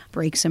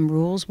 break some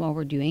rules while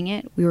we're doing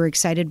it. We were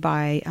excited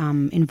by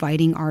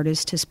inviting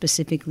artists to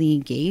specifically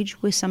engage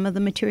with some of the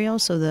material.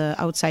 So the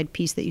outside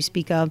piece that you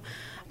speak of,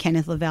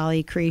 Kenneth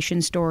LaValle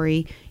Creation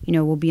Story,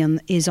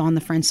 is on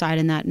the front side,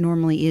 and that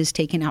normally is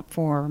taken up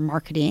for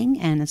marketing,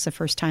 and it's the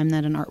first time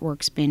that an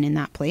artwork's been in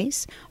that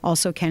place.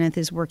 Also, Kenneth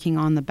is working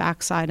on the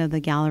back side of the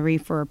gallery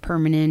for a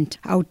permanent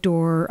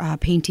outdoor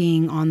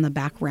painting on the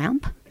back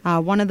ramp.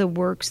 One of the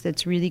works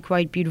that's really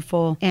quite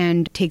beautiful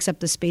and takes up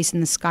the space in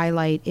the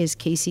skylight is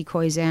Casey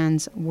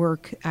Koizan's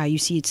work. You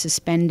see it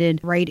suspended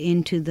right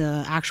into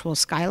the actual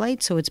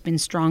skylight, so it's been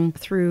strung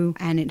through,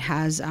 and it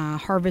has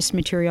harvest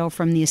material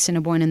from the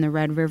Assiniboine and the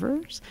Red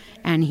Rivers.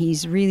 And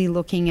he's really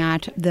looking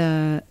at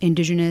the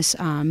Indigenous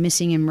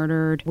missing and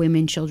murdered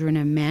women, children,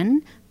 and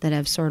men that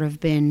have sort of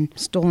been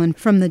stolen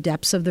from the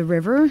depths of the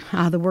river.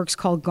 The work's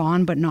called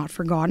Gone But Not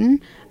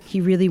Forgotten. He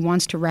really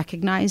wants to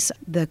recognize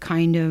the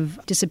kind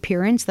of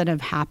disappearance that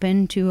have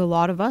happened to a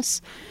lot of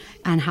us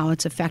and how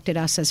it's affected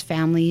us as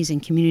families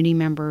and community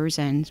members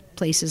and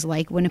places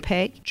like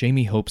Winnipeg.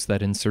 Jamie hopes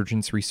that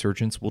Insurgents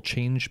Resurgence will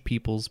change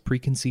people's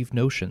preconceived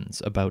notions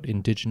about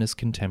Indigenous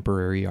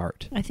contemporary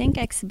art. I think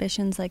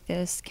exhibitions like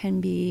this can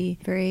be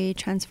very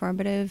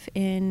transformative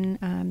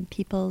in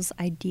people's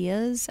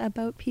ideas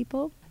about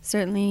people.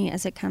 Certainly,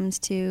 as it comes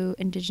to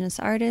Indigenous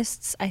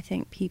artists, I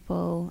think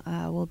people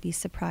will be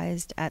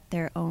surprised at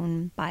their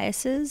own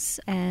biases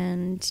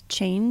and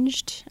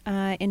changed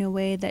in a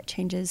way that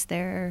changes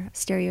their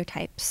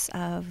stereotypes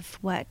of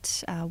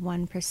what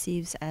one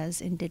perceives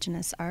as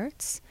Indigenous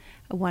arts,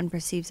 one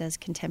perceives as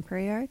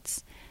contemporary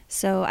arts.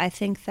 So I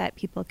think that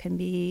people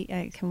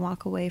can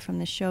walk away from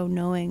the show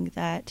knowing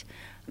that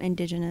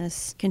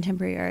Indigenous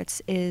contemporary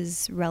arts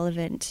is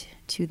relevant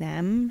to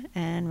them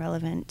and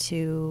relevant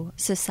to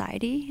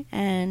society,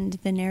 and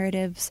the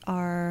narratives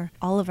are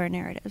all of our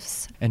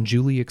narratives. And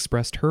Julie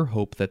expressed her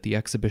hope that the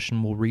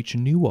exhibition will reach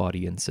new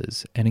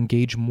audiences and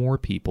engage more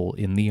people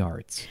in the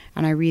arts.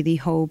 And I really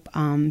hope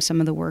some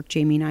of the work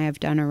Jamie and I have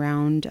done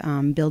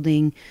around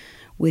building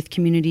with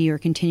community or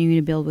continuing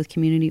to build with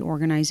community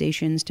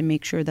organizations to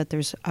make sure that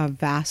there's a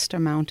vast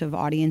amount of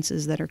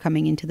audiences that are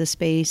coming into the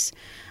space.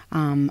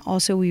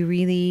 Also, we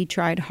really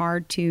tried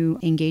hard to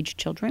engage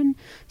children.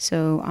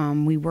 So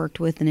we worked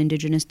with an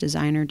Indigenous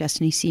designer,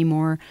 Destiny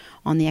Seymour,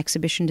 on the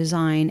exhibition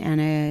design.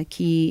 And a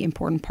key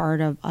important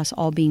part of us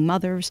all being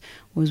mothers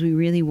was we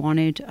really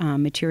wanted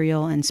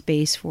material and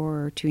space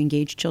to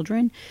engage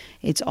children.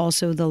 It's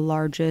also the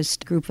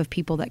largest group of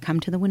people that come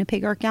to the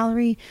Winnipeg Art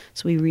Gallery.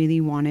 So we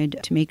really wanted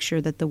to make sure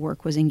that the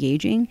work was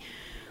engaging.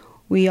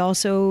 We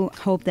also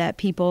hope that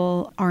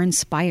people are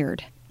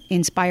inspired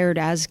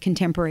as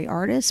contemporary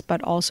artists, but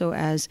also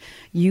as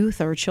youth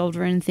or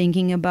children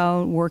thinking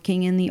about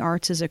working in the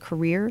arts as a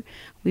career.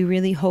 We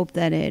really hope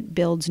that it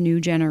builds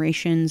new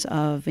generations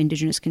of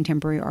Indigenous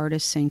contemporary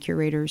artists and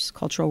curators,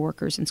 cultural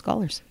workers, and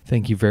scholars.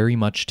 Thank you very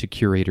much to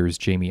curators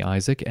Jamie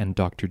Isaac and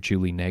Dr.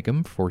 Julie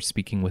Nagum for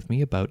speaking with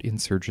me about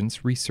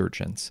Insurgents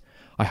Resurgence.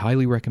 I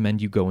highly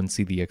recommend you go and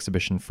see the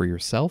exhibition for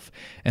yourself,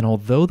 and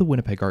although the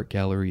Winnipeg Art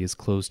Gallery is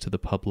closed to the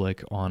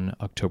public on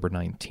October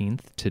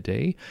 19th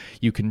today,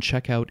 you can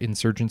check out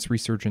Insurgents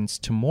Resurgence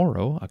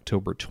tomorrow,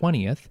 October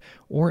 20th,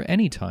 or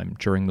anytime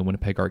during the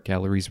Winnipeg Art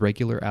Gallery's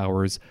regular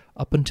hours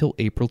up until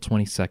April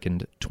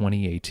 22nd,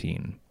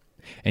 2018.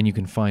 And you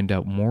can find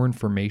out more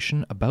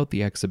information about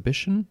the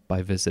exhibition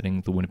by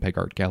visiting the Winnipeg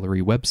Art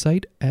Gallery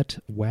website at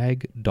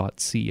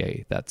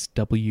wag.ca. That's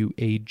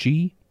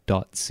WAG.ca.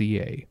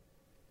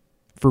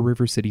 For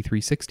River City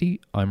 360,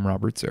 I'm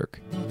Robert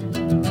Zirk.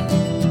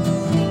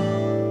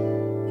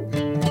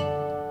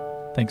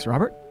 Thanks,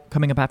 Robert.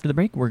 Coming up after the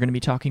break, we're going to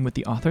be talking with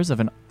the authors of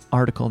an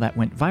article that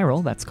went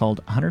viral that's called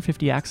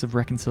 150 Acts of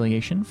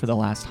Reconciliation for the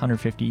Last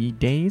 150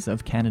 Days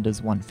of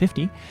Canada's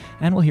 150,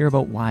 and we'll hear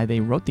about why they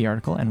wrote the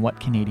article and what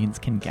Canadians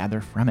can gather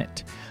from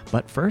it.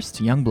 But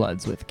first,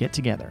 Youngbloods with Get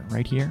Together,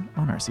 right here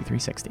on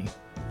RC360.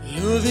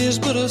 Love is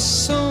but a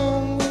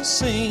song we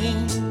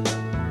sing,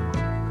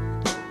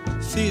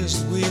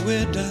 feels the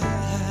way we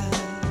die.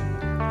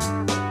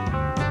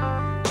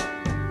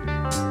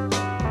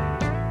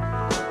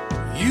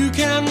 You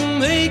can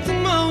make the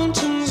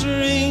mountains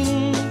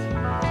ring,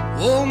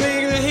 or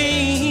make the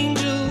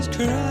angels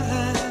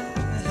cry.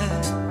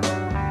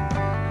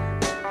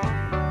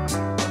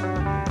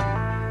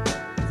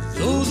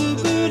 Though the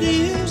bird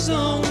is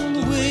on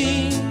the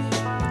wing,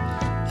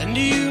 and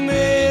you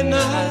may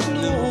not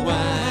know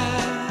why.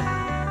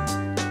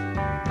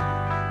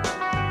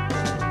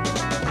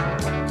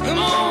 Come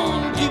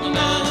on, people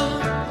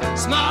now,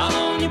 smile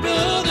on your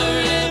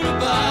brother,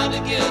 everybody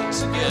get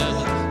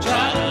together,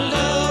 try to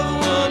love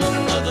one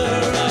another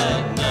right.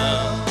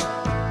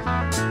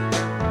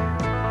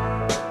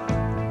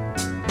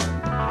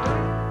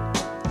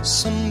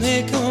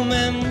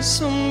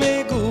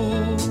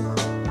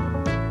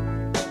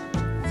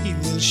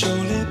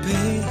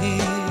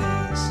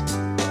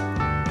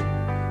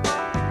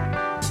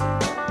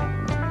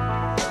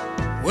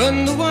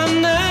 when the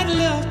one that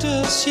left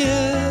us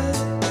here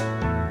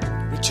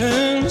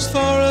returns for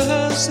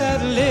us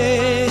at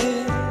last.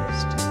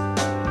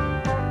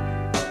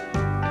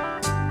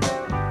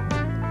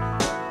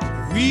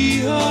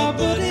 We are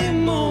but a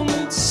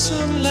moment's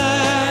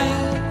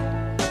sunlight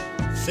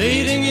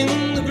fading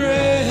in the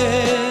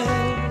grass.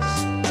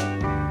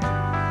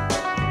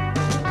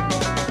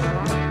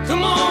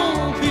 Come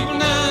on, people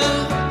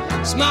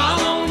now,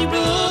 smile on your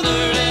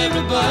brother,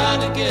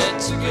 everybody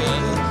get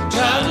together,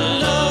 try to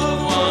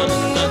love one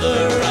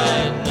another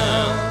right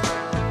now.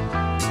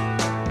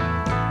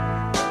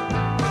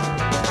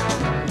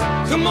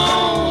 Come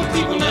on,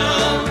 people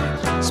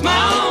now,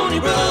 smile on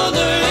your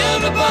brother,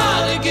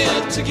 everybody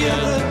get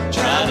together,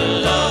 try to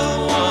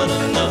love one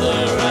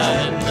another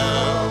right now.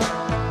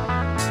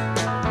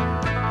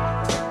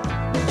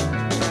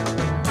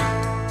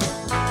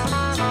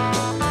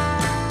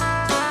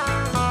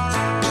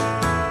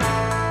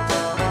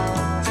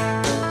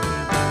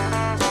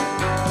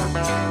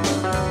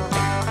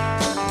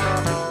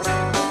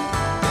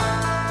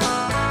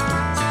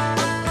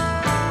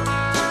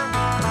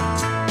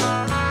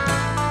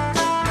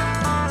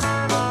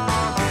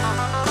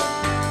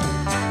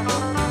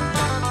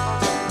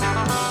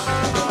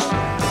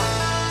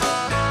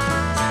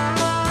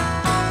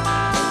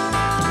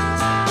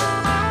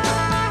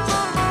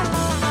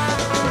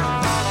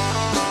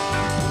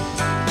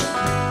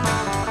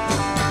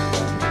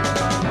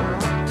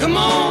 Come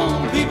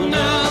on, people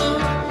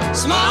now,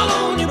 smile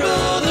on your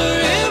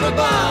brother,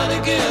 everybody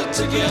get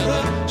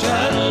together,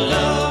 try to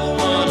love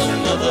one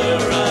another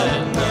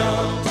right now.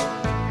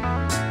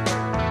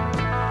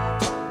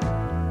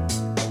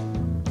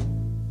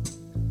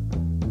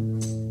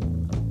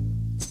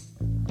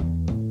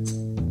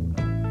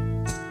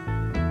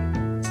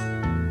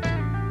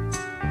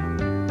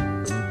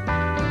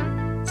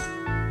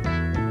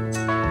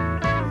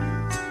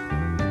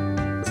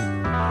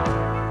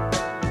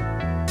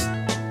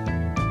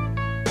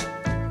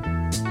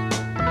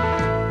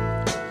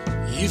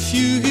 If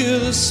you hear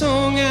the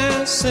song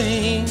I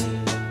sing,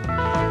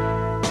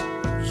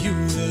 you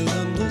will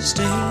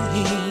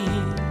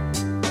understand.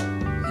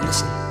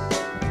 Listen.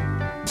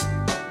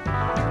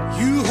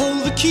 You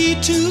hold the key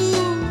to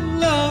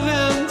love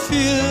and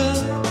fear,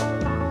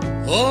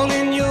 all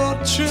in your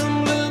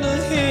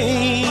trembling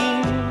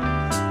hand.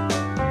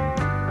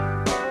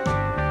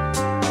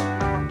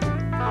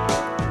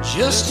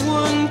 Just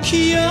one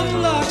key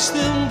unlocks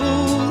them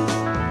both,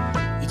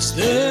 it's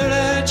there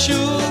at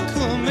your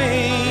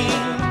command.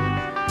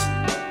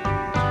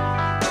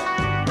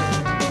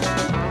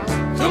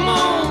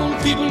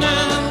 People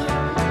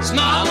now,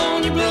 smile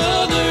on your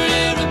brother,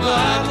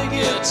 everybody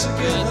get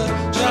together,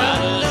 try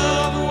to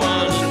love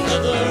one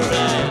another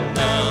right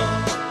now.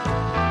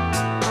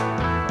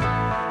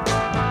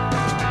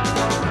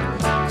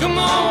 Come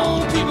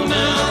on, people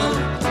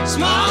now,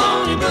 smile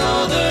on your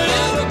brother,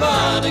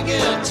 everybody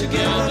get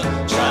together,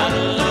 try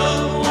to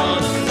love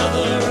one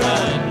another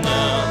right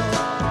now.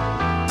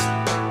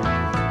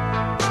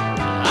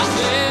 I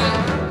said,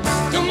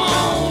 come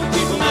on,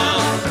 people now,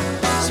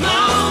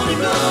 smile on your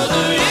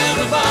brother,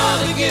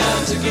 everybody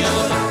get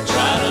together,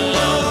 try to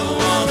love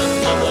one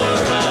another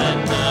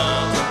right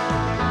now.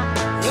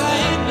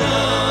 Right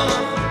now,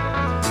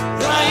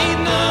 right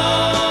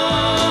now.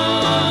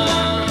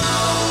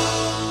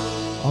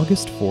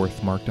 August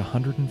 4th marked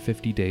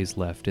 150 days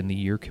left in the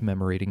year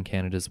commemorating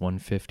Canada's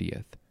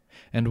 150th.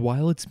 And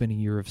while it's been a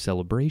year of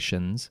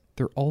celebrations,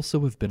 there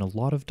also have been a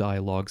lot of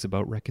dialogues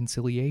about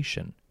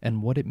reconciliation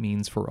and what it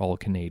means for all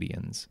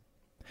Canadians.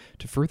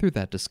 To further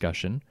that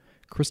discussion,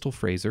 Crystal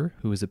Fraser,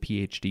 who is a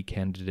PhD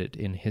candidate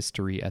in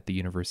history at the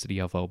University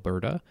of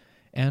Alberta,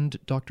 and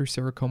Dr.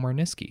 Sarah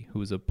Komarniski,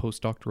 who is a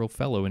postdoctoral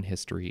fellow in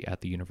history at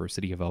the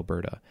University of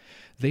Alberta.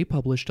 They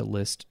published a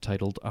list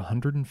titled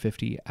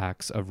 150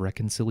 Acts of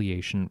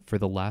Reconciliation for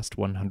the Last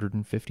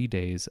 150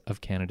 Days of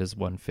Canada's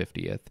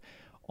 150th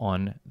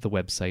on the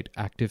website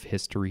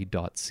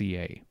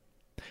activehistory.ca.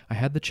 I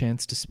had the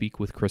chance to speak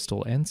with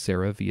Crystal and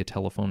Sarah via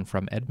telephone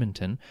from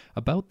Edmonton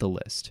about the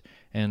list,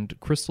 and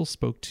Crystal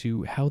spoke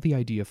to how the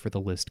idea for the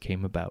list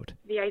came about.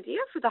 The idea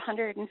for the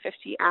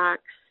 150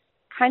 acts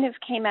kind of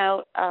came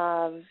out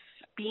of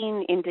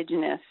being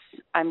Indigenous.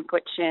 I'm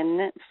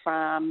Gwich'in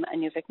from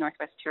Nunavik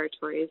Northwest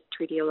Territories,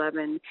 Treaty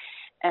 11,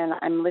 and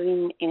I'm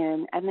living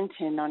in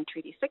Edmonton on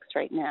Treaty 6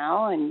 right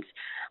now, and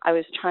I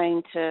was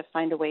trying to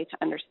find a way to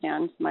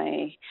understand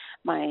my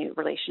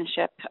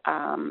relationship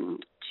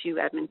to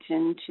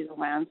Edmonton, to the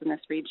lands in this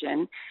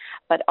region,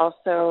 but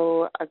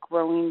also a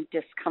growing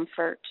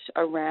discomfort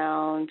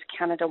around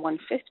Canada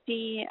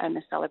 150 and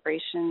the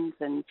celebrations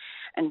and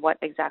what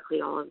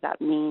exactly all of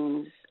that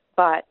means.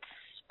 But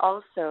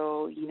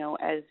also, you know,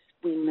 as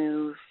we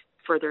move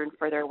further and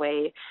further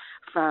away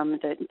from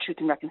the Truth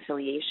and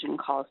Reconciliation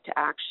calls to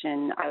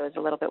action, I was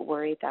a little bit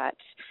worried that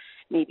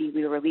maybe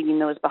we were leaving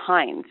those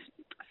behind.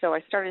 So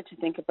I started to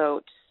think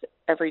about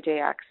everyday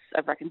acts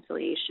of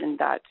reconciliation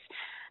that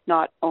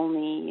not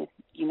only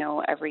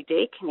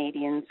everyday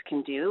Canadians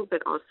can do,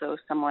 but also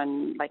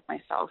someone like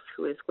myself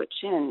who is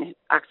Gwich'in,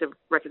 acts of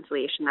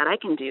reconciliation that I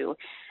can do.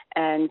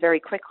 And very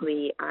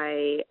quickly,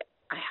 I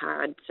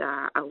had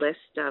a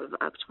list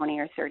of 20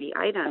 or 30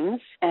 items,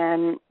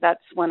 and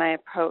that's when I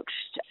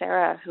approached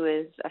Sarah, who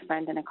is a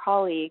friend and a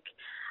colleague,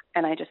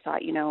 and I just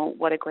thought,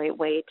 what a great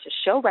way to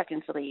show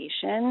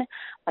reconciliation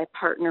by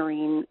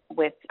partnering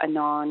with a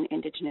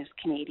non-Indigenous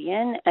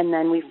Canadian. And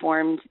then we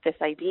formed this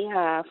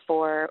idea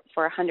for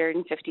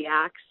 150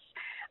 acts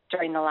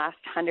during the last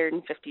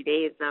 150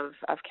 days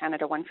of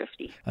Canada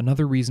 150.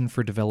 Another reason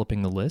for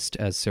developing the list,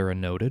 as Sarah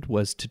noted,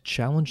 was to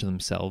challenge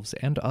themselves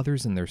and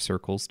others in their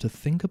circles to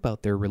think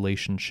about their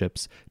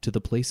relationships to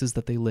the places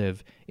that they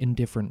live in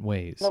different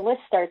ways. The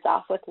list starts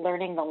off with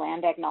learning the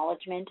land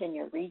acknowledgement in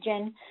your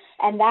region,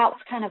 and that's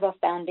kind of a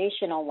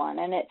foundational one,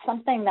 and it's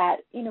something that,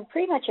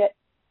 pretty much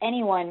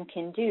anyone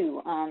can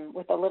do.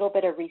 With a little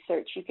bit of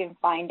research, you can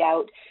find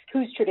out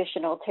whose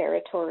traditional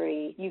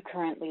territory you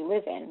currently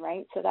live in,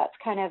 right? So that's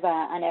kind of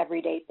an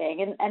everyday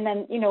thing. And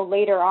then,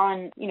 later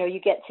on, you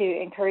get to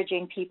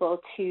encouraging people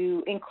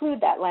to include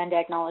that land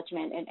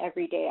acknowledgement in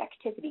everyday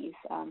activities.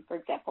 For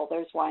example,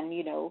 there's one,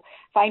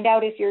 find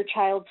out if your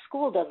child's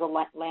school does a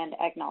land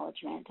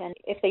acknowledgement. And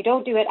if they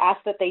don't do it,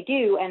 ask that they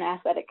do, and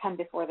ask that it come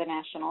before the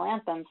national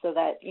anthem, so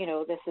that,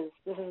 this is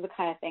the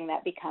kind of thing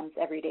that becomes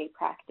everyday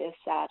practice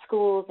at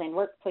schools and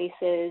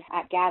workplaces,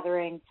 at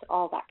gatherings,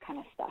 all that kind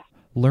of stuff.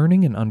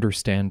 Learning and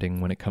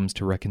understanding when it comes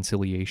to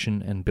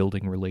reconciliation and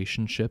building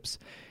relationships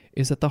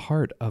is at the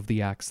heart of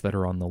the acts that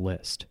are on the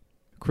list.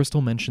 Crystal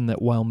mentioned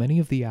that while many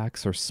of the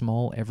acts are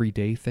small,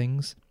 everyday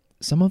things,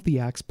 some of the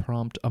acts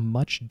prompt a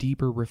much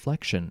deeper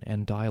reflection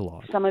and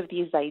dialogue. Some of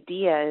these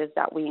ideas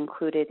that we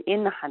included in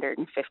the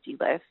 150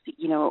 list,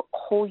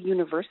 whole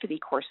university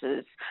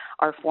courses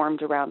are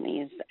formed around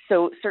these.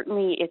 So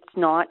certainly it's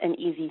not an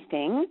easy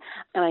thing.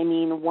 And I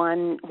mean,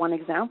 one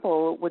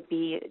example would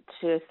be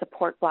to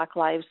support Black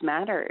Lives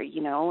Matter,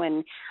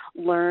 and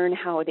learn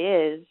how it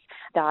is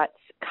that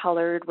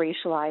colored,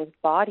 racialized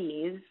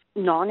bodies,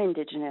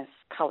 non-Indigenous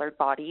colored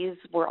bodies,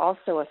 were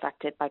also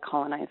affected by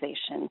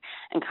colonization,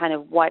 and kind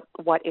of what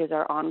is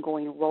our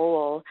ongoing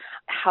role?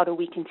 How do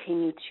we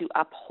continue to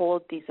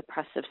uphold these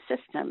oppressive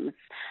systems?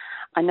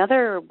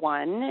 Another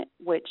one,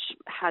 which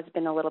has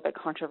been a little bit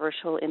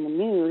controversial in the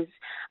news,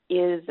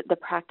 is the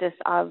practice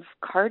of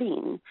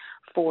carding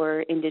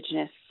for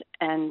Indigenous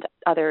and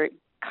other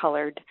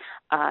colored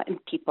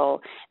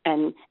people,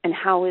 and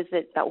how is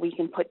it that we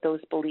can put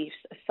those beliefs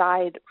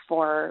aside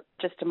for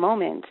just a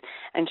moment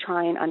and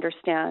try and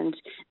understand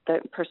the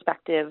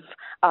perspective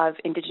of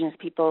Indigenous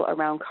people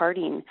around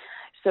carding.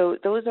 So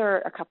those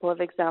are a couple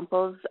of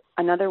examples.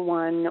 Another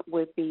one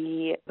would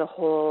be the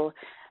whole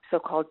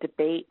so-called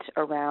debate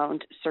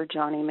around Sir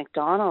Johnny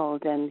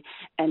MacDonald and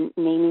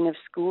naming of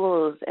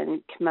schools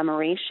and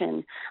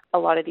commemoration. A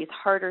lot of these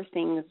harder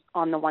things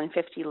on the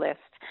 150 list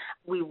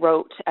we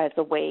wrote as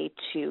a way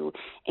to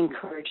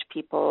encourage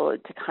people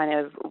to kind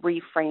of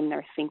reframe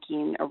their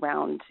thinking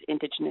around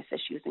Indigenous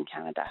issues in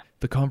Canada.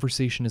 The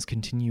conversation has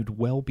continued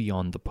well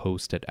beyond the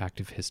post at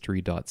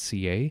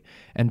activehistory.ca,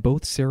 and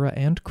both Sarah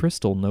and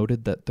Crystal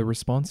noted that the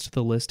response to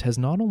the list has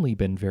not only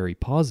been very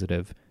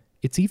positive,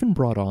 it's even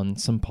brought on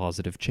some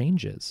positive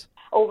changes.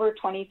 Over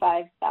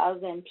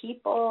 25,000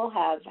 people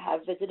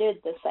have visited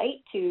the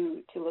site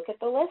to look at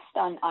the list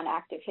on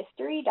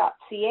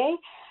activehistory.ca.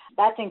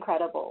 That's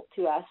incredible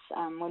to us.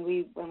 When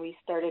we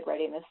started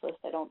writing this list,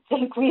 I don't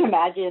think we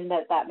imagined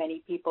that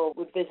many people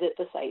would visit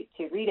the site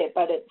to read it,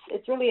 but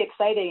it's really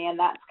exciting, and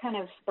that's kind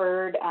of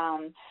spurred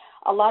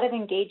a lot of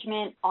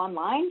engagement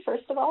online,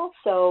 first of all.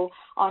 So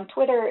on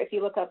Twitter, if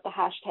you look up the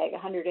hashtag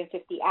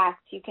 150acts,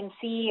 you can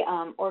see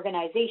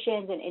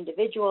organizations and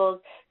individuals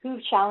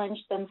who've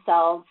challenged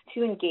themselves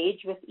to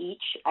engage with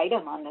each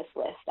item on this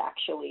list,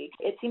 actually.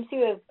 It seems to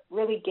have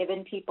really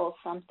given people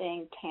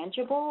something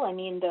tangible. I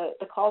mean,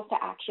 the calls to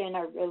action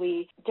are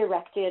really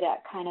directed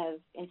at kind of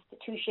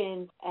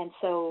institutions, and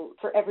so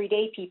for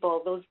everyday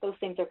people, those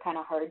things are kind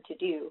of hard to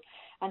do.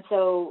 And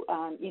so,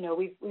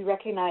 we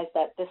recognize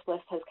that this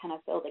list has kind of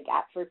filled a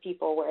gap for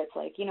people where it's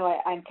like,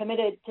 I'm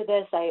committed to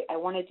this, I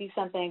want to do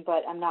something,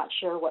 but I'm not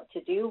sure what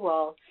to do.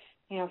 Well,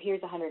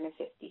 here's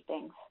 150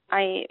 things.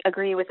 I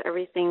agree with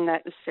everything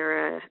that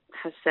Sarah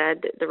has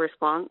said. The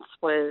response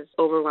was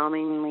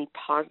overwhelmingly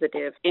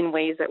positive in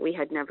ways that we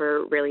had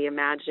never really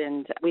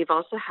imagined. We've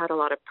also had a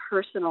lot of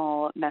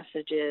personal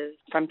messages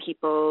from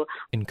people.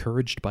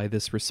 Encouraged by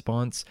this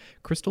response,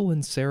 Crystal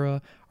and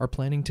Sarah are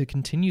planning to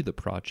continue the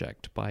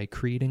project by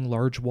creating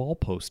large wall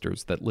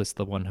posters that list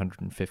the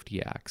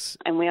 150 acts.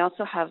 And we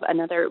also have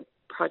another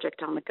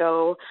project on the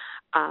go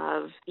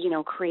of,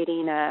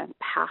 creating a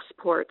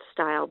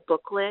passport-style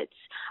booklet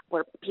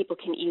where people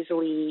can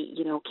easily,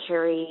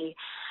 carry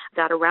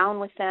that around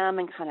with them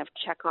and kind of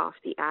check off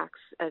the acts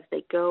as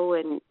they go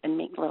and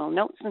make little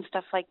notes and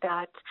stuff like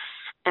that.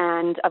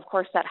 And, of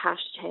course, that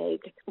hashtag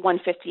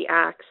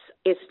 150acts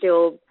is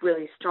still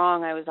really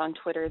strong. I was on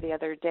Twitter the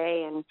other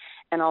day,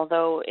 and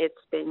although it's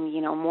been,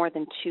 more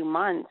than 2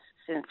 months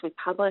since we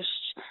published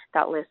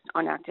that list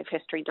on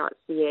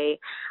activehistory.ca,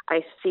 I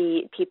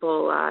see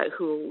people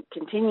who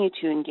continue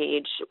to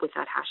engage with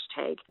that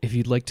hashtag. If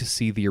you'd like to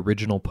see the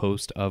original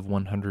post of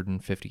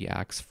 150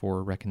 Acts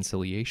for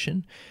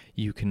Reconciliation,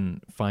 you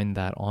can find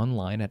that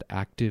online at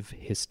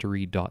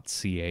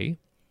activehistory.ca,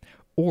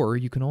 or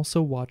you can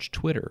also watch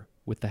Twitter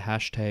with the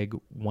hashtag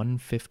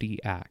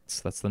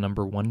 150acts. That's the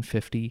number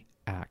 150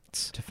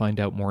 acts to find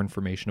out more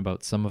information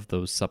about some of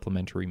those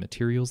supplementary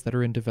materials that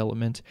are in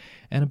development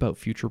and about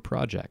future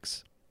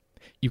projects.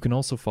 You can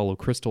also follow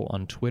Crystal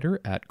on Twitter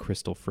at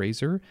Crystal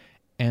Fraser,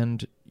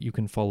 and you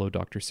can follow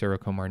Dr. Sarah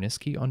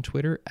Komarniski on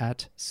Twitter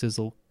at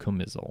Sizzle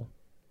Comizzle.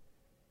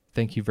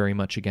 Thank you very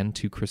much again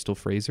to Crystal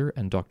Fraser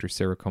and Dr.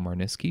 Sarah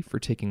Komarniski for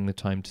taking the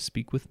time to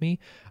speak with me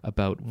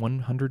about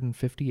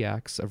 150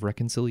 acts of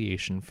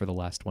reconciliation for the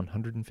last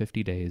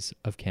 150 days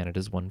of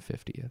Canada's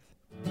 150th.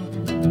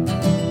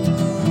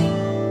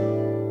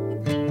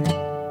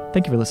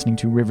 Thank you for listening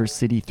to River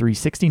City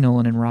 360.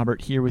 Nolan and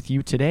Robert here with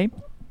you today.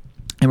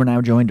 And we're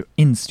now joined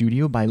in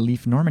studio by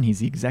Leif Norman. He's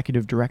the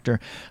executive director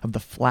of the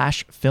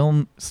Flash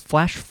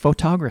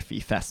Photography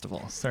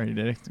Festival.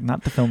 Sorry,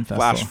 not the film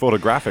festival. Flash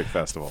Photographic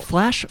Festival.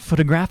 Flash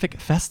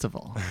Photographic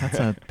Festival. That's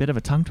a bit of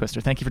a tongue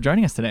twister. Thank you for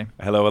joining us today.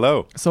 Hello,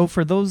 hello. So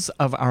for those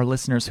of our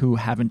listeners who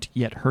haven't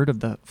yet heard of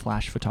the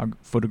Flash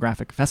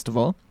Photographic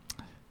Festival,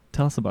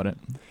 tell us about it.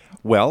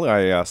 Well,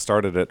 I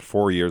started it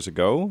 4 years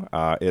ago.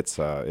 It's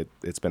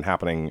been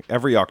happening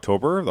every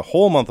October, the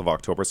whole month of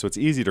October, so it's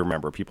easy to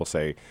remember. People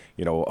say,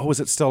 is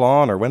it still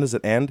on, or when does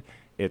it end?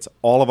 It's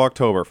all of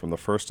October from the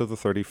 1st to the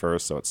 31st,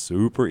 so it's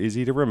super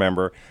easy to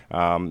remember.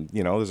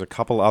 There's a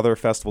couple other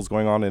festivals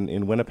going on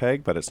in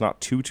Winnipeg, but it's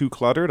not too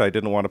cluttered. I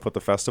didn't want to put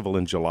the festival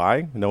in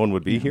July. No one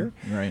would be here.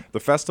 Right. The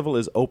festival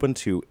is open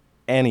to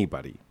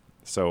anybody,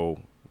 so...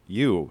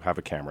 You have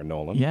a camera,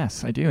 Nolan.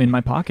 Yes, I do, in my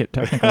pocket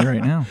technically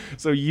right now.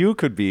 So you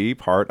could be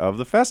part of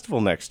the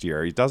festival next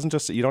year. You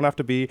don't have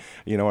to be,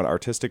 an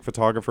artistic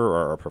photographer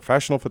or a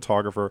professional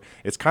photographer.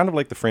 It's kind of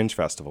like the Fringe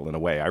Festival in a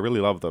way. I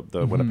really love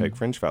the Winnipeg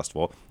Fringe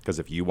Festival because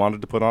if you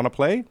wanted to put on a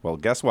play, well,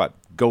 guess what?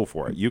 Go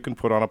for it. You can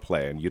put on a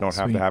play, and you don't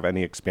have to have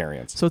any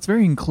experience. So it's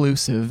very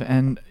inclusive,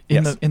 and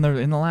in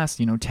the last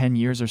 10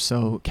 years or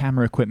so,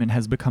 camera equipment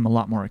has become a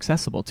lot more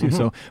accessible too.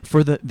 So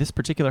for this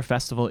particular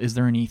festival, is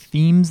there any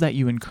themes that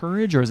you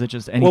encourage, or is it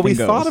just anything Well, we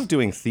goes? thought of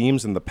doing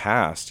themes in the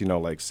past,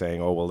 like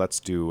saying, let's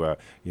do a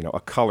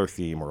color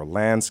theme or a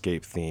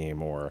landscape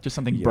theme, or just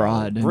something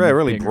broad,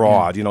 really bigger,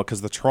 broad.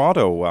 Because the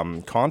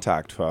Toronto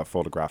Contact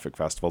Photographic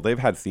Festival, they've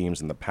had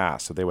themes in the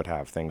past, so they would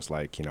have things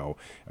like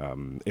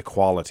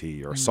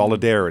equality or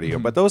solidarity,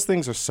 but those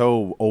things are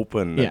so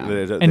open,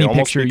 they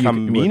almost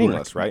become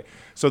meaningless, right?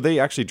 So they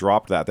actually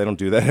dropped that. They don't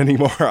do that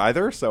anymore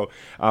either. So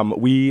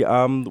we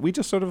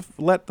just sort of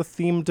let the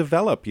theme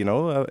develop.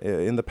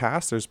 In the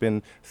past, there's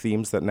been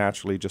themes that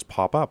naturally just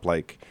pop up.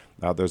 Like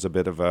there's a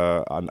bit of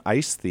an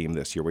ice theme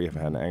this year. We have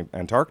an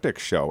Antarctic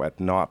show at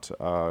Not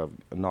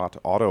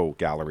Auto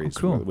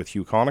Galleries with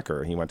Hugh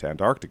Conacher. He went to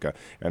Antarctica,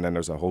 and then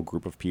there's a whole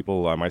group of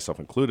people, myself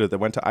included, that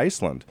went to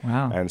Iceland.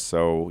 Wow! And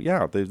so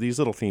these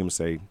little themes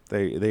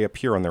they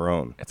appear on their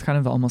own. It's kind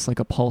of almost like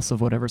a pulse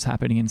of whatever's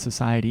happening in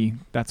society.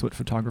 That's what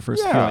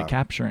photographers feel like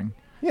capturing.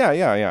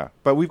 Yeah.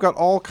 But we've got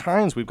all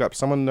kinds. We've got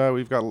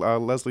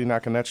Leslie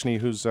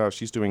Nakonechny,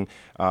 she's doing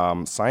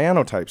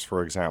cyanotypes,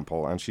 for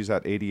example, and she's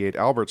at 88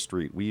 Albert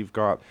Street. We've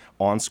got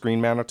On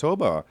Screen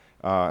Manitoba,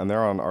 and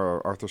they're on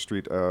Arthur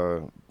Street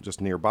just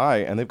nearby,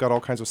 and they've got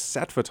all kinds of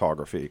set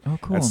photography. Oh,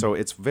 cool. And so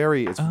it's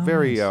very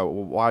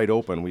wide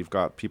open. We've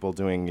got people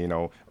doing,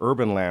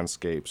 urban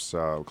landscapes,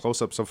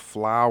 close-ups of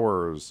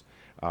flowers.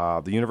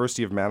 The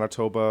University of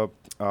Manitoba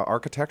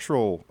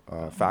architectural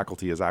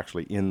faculty is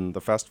actually in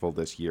the festival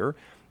this year.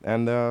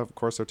 And, of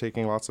course, they're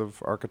taking lots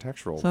of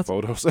architectural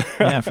photos.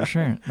 Yeah, for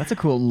sure. That's a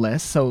cool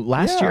list. So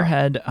last year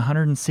had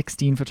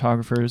 116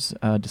 photographers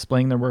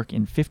displaying their work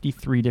in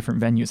 53 different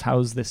venues.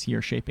 How's this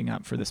year shaping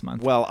up for this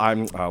month? Well,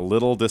 I'm a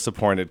little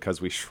disappointed because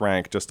we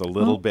shrank just a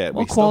little bit.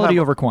 Well, quality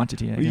over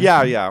quantity, I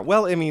guess. Yeah.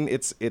 Well, I mean,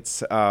 it's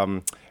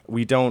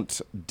we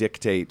don't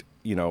dictate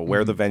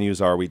where the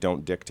venues are. We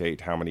don't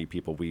dictate how many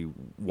people we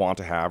want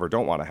to have or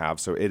don't want to have.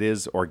 So it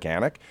is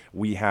organic.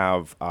 We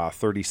have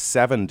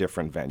 37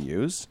 different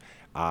venues.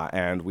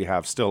 And we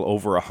have still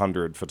over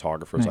 100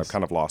 photographers. Nice. I've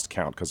kind of lost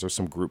count because there's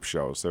some group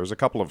shows. There's a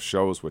couple of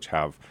shows which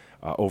have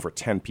over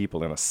 10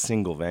 people in a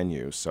single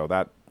venue. So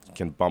that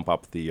can bump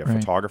up the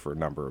photographer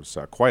numbers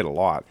quite a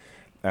lot.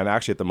 And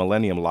actually at the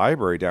Millennium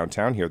Library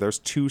downtown here, there's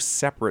 2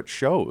 separate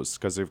shows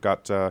because they've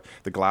got the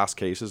glass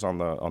cases on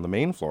the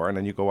main floor. And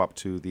then you go up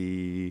to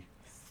the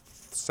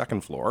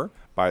second floor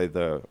by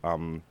the...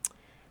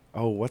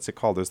 what's it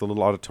called? There's the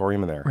little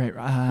auditorium in there.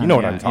 Right. You know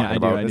what I'm talking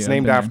about. It's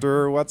named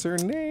after, what's her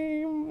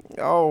name?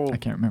 I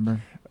can't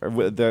remember.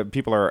 The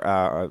people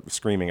are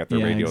screaming at their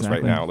radios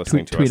right now,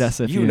 listening to us. Tweet us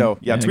if you know.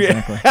 Yeah, tweet.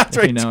 Exactly. That's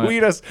right.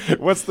 Tweet us.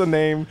 What's the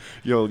name?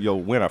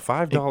 You'll win a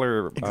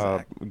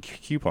 $5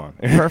 coupon.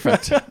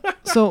 Perfect.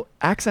 So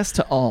access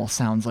to all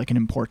sounds like an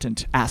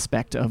important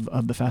aspect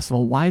of the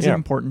festival. Why is it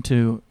important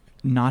to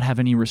not have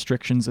any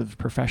restrictions of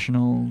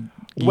professional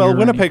Well, or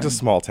Winnipeg's a anything?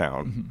 small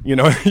town. You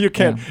know, you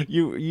can't.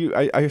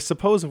 I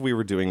suppose if we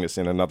were doing this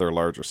in another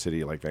larger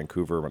city like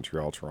Vancouver,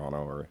 Montreal, Toronto,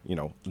 or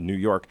New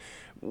York,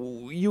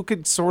 you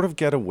could sort of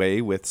get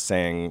away with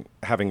saying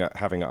having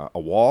a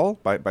wall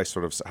by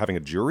sort of having a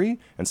jury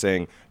and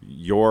saying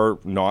you're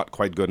not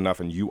quite good enough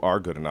and you are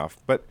good enough,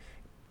 but.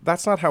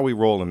 That's not how we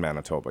roll in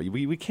Manitoba.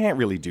 We can't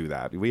really do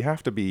that. We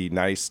have to be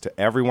nice to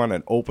everyone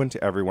and open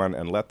to everyone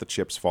and let the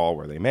chips fall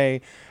where they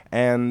may.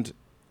 And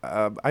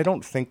I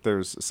don't think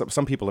there's...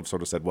 Some people have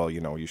sort of said, well,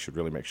 you should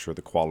really make sure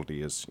the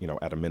quality is,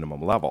 at a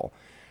minimum level.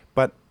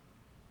 But,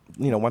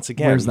 once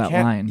again... Where's that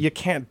line? You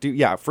can't do...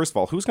 Yeah, first of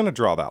all, who's going to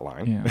draw that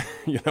line?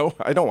 Yeah.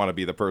 I don't want to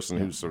be the person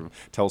who sort of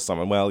tells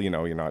someone, well,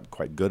 you're not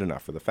quite good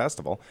enough for the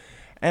festival.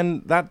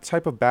 And that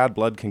type of bad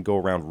blood can go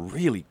around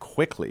really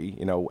quickly,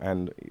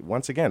 and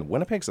once again,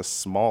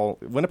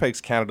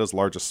 Winnipeg's Canada's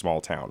largest small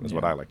town, is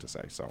what I like to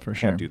say. So For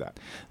can't do that.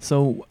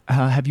 So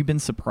have you been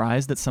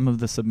surprised at some of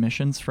the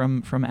submissions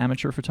from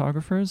amateur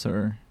photographers,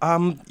 or?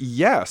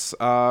 Yes.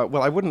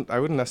 Well, I wouldn't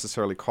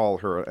necessarily call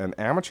her an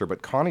amateur,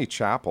 but Connie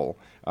Chappell,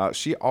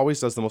 she always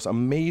does the most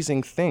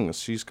amazing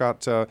things. She's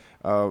got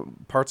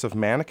parts of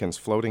mannequins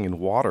floating in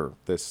water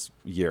this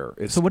year.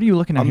 So what are you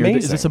looking at amazing. here?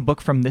 Is this a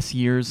book from this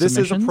year's This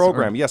submissions, is a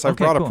program. or? Yes, I've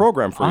Okay, brought cool. a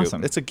program for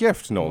Awesome. you. It's a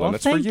gift, Nolan. Well,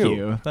 it's thank for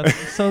you.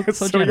 That's so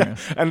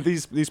generous. Yeah. And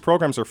these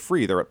programs are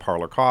free. They're at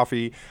Parlor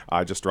Coffee.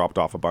 I just dropped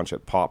off a bunch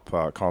at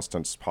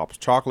Constance Pop's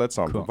Chocolates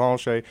on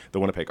Beauvanche, the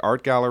Winnipeg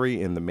Art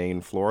Gallery in the main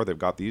floor. They've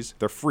got these.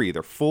 They're free.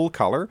 They're full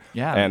color.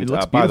 Yeah, and it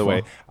looks by the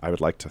beautiful. way, I would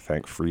like to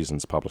thank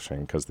Friesen's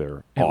Publishing because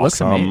they're It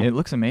awesome.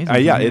 looks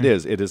amazing. Yeah, it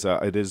is. It is.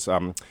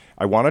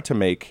 I wanted to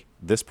make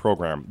this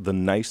program the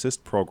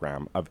nicest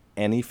program of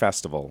any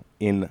festival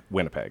in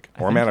Winnipeg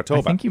or Manitoba.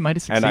 I think you might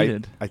have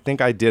succeeded. And I think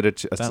I did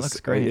it. That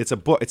looks great. It's a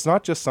book. It's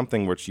not just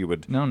something which you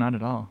would No, not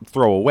at all.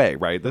 throw away,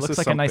 right? It looks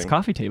like a nice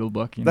coffee table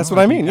book. That's what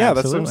I mean. Yeah,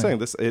 that's what I'm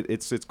saying.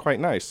 It's quite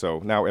nice.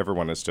 So now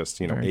everyone is just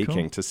Very aching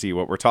cool. to see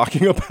what we're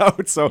talking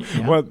about. So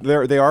well,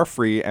 they are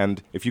free,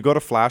 and if you go to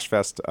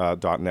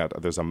flashfest.net,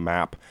 there's a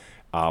map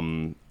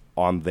on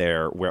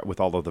there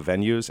with all of the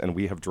venues, and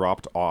we have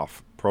dropped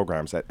off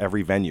programs at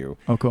every venue.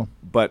 Oh, cool.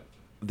 But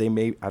they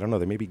may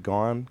be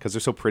gone because they're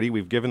so pretty.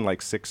 We've given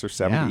like 6 or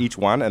 7 Yeah. to each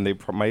one, and they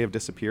may have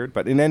disappeared.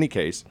 But in any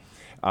case,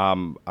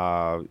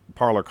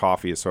 Parlor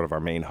Coffee is sort of our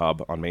main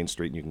hub on Main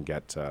Street, and you can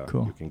get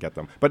you can get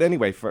them. But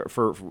anyway,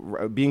 for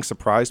being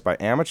surprised by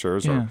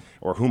amateurs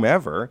or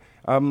whomever.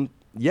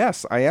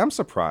 Yes, I am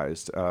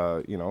surprised.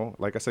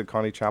 Like I said,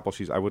 Connie Chappell,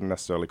 I wouldn't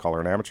necessarily call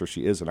her an amateur.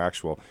 She is an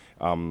actual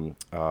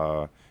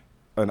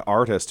an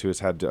artist who has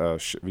had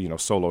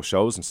solo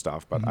shows and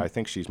stuff, but I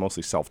think she's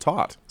mostly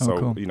self-taught.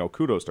 So cool.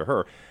 Kudos to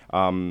her.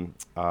 I'm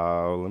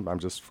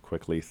just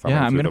quickly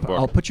thumbing through the book.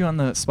 I'll put you on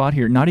the spot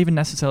here. Not even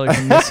necessarily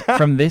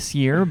from this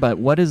year, but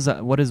what is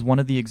one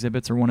of the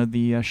exhibits or one of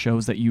the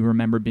shows that you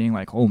remember being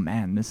like, oh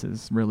man, this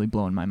is really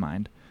blowing my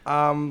mind?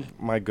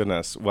 My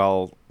goodness.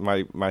 Well,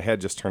 my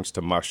head just turns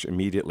to mush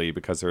immediately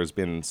because there's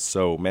been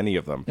so many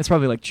of them. It's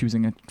probably like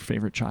choosing a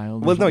favorite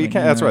child. Well, no, you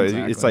can't. That's right.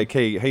 Exactly. It's like,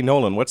 hey,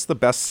 Nolan, what's the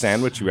best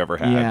sandwich you ever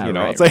had? Yeah,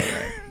 right, it's like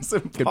right. it's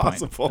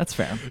impossible. That's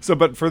fair. So,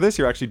 but for this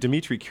year, actually,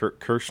 Dimitri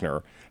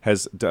Kirchner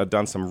has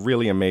done some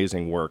really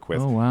amazing work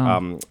with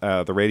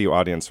the radio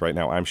audience right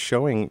now. I'm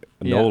showing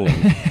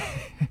Nolan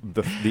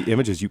the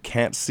images you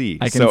can't see.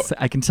 I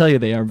can tell you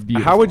they are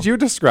beautiful. How would you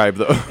describe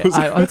those?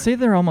 I would say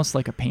they're almost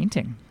like a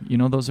painting.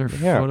 Those are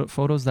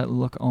photos that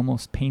look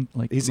almost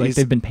like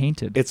they've been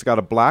painted. It's got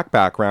a black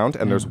background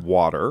and there's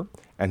water,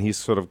 and he's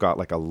sort of got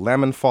like a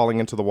lemon falling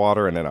into the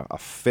water and then a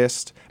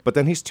fist. But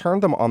then he's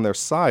turned them on their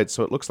side,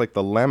 so it looks like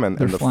the lemon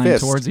and the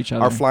fist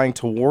are flying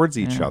towards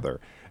each other.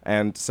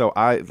 And so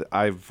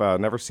I've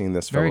never seen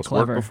this fellow's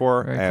work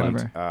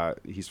before.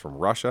 He's from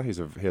Russia. He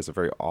has a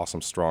very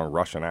awesome, strong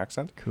Russian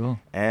accent. Cool.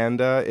 And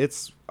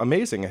it's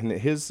amazing. And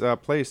his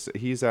place,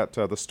 he's at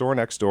the store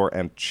next door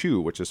and Chew,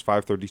 which is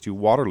 532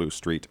 Waterloo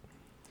Street.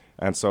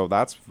 And so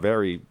that's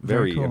very,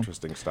 very cool.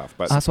 interesting stuff.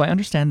 But so I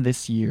understand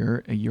this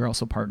year you're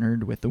also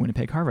partnered with the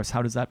Winnipeg Harvest.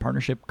 How does that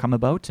partnership come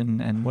about,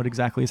 and what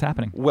exactly is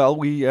happening? Well,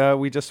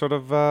 we just sort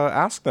of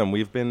asked them.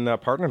 We've been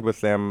partnered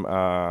with them,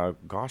 I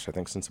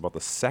think since about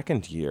the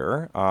second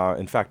year.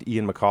 In fact,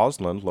 Ian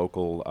McCausland,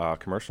 local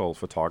commercial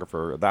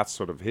photographer, that's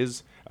sort of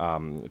his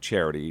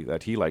charity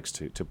that he likes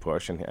to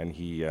push, and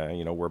he,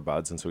 we're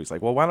buds, and so he's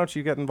like, well, why don't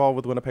you get involved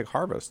with Winnipeg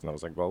Harvest? And I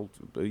was like, well,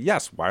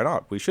 yes, why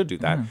not? We should do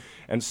that.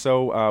 And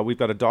so we've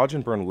got a Dodge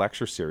and Burn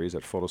lecture series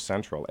at Photo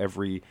Central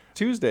every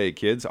Tuesday,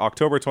 kids.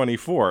 October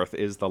 24th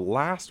is the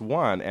last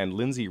one, and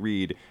Lindsay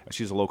Reed,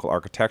 she's a local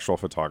architectural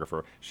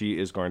photographer. She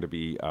is going to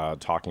be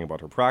talking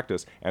about her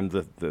practice, and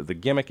the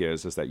gimmick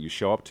is that you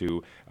show up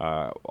to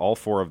all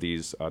 4 of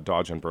these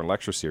Dodge and Burn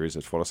lecture series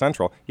at Photo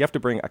Central. You have to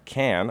bring a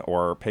can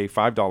or pay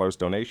 $5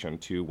 donation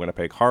to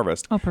Winnipeg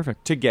Harvest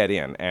to get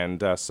in.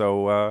 And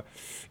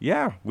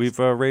we've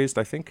raised,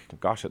 I think,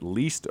 at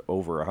least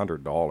over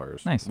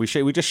 $100. Nice.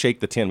 We just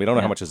shake the tin. We don't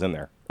know how much is in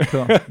there.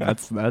 Cool.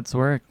 That's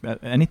work.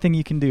 Anything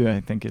you can do,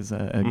 I think, is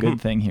a good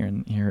thing here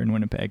in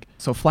Winnipeg.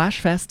 So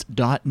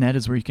flashfest.net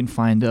is where you can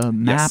find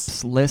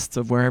maps, lists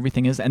of where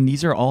everything is, and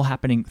these are all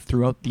happening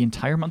throughout the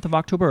entire month of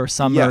October, or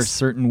some are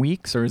certain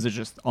weeks, or is it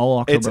just all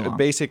October long? It's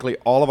basically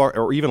all of our,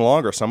 or even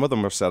longer. Some of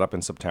them are set up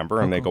in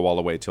September, and they go all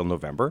the way till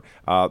November.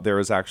 There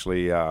is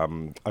actually a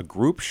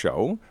group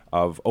show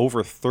of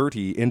over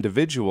 30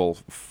 individual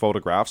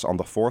photographs on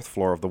the 4th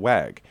floor of the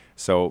WAG.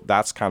 So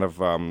that's kind of,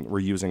 we're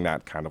using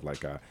that kind of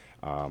like a,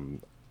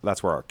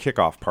 that's where our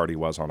kickoff party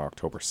was on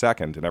October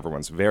 2nd, and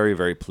everyone's very,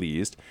 very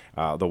pleased.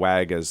 The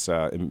WAG has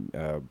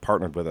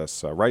partnered with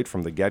us right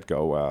from the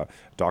get-go.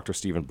 Dr.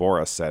 Stephen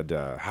Boris said,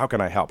 how can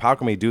I help? How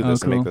can we do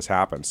this and make this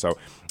happen? So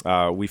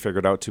we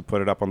figured out to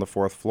put it up on the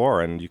 4th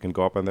floor, and you can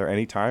go up in there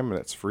anytime, and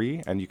it's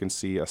free, and you can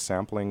see a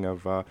sampling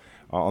of,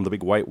 on the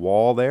big white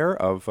wall there,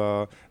 of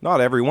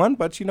not everyone,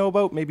 but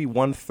about maybe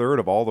 1/3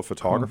 of all the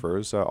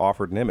photographers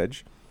offered an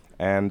image.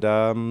 And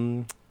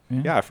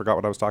yeah, I forgot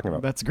what I was talking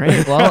about. That's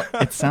great. Well,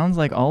 it sounds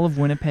like all of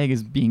Winnipeg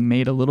is being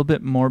made a little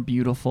bit more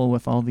beautiful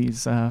with all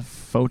these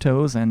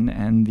photos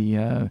and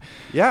the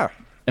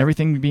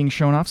everything being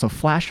shown off. So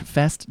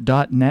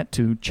flashfest.net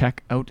to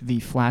check out the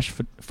Flash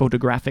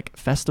Photographic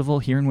Festival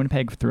here in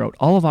Winnipeg throughout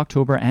all of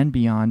October and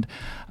beyond.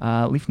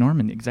 Leif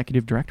Norman, the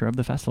Executive Director of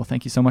the festival,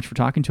 thank you so much for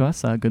talking to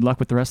us. Good luck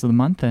with the rest of the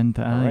month, and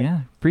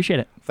yeah, appreciate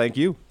it. Thank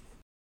you.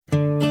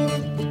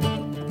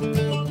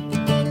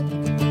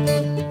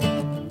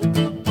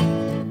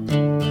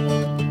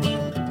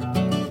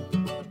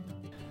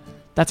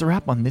 That's a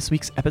wrap on this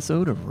week's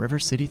episode of River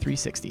City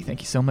 360. Thank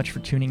you so much for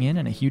tuning in,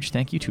 and a huge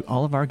thank you to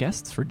all of our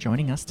guests for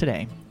joining us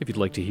today. If you'd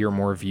like to hear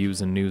more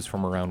views and news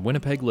from around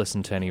Winnipeg,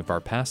 listen to any of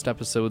our past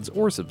episodes,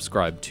 or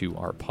subscribe to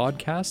our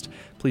podcast,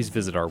 please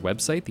visit our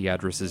website. The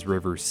address is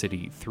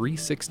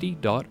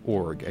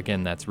rivercity360.org.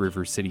 Again, that's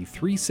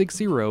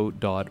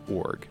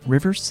rivercity360.org.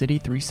 River City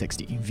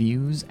 360,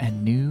 Views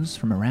and News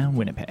from Around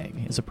Winnipeg,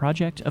 is a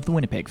project of the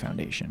Winnipeg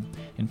Foundation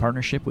in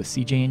partnership with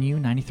CJNU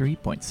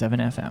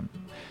 93.7 FM.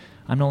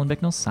 I'm Nolan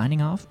Bicknell, signing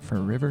off for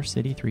River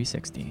City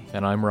 360.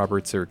 And I'm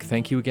Robert Zirk.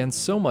 Thank you again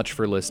so much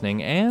for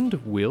listening, and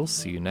we'll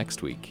see you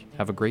next week.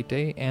 Have a great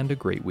day and a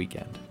great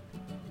weekend.